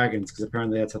Daydreaming About Dragons, because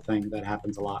apparently that's a thing that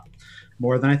happens a lot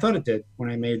more than I thought it did when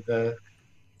I made the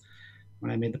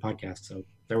podcast. So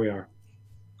there we are.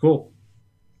 Cool.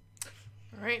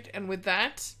 All right, and with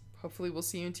that, hopefully we'll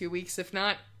see you in 2 weeks. If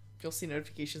not, you'll see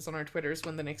notifications on our Twitters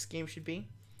when the next game should be.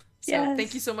 So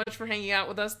Thank you so much for hanging out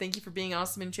with us. Thank you for being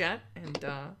awesome in chat, and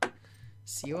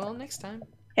See you all next time.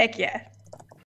 Heck yeah.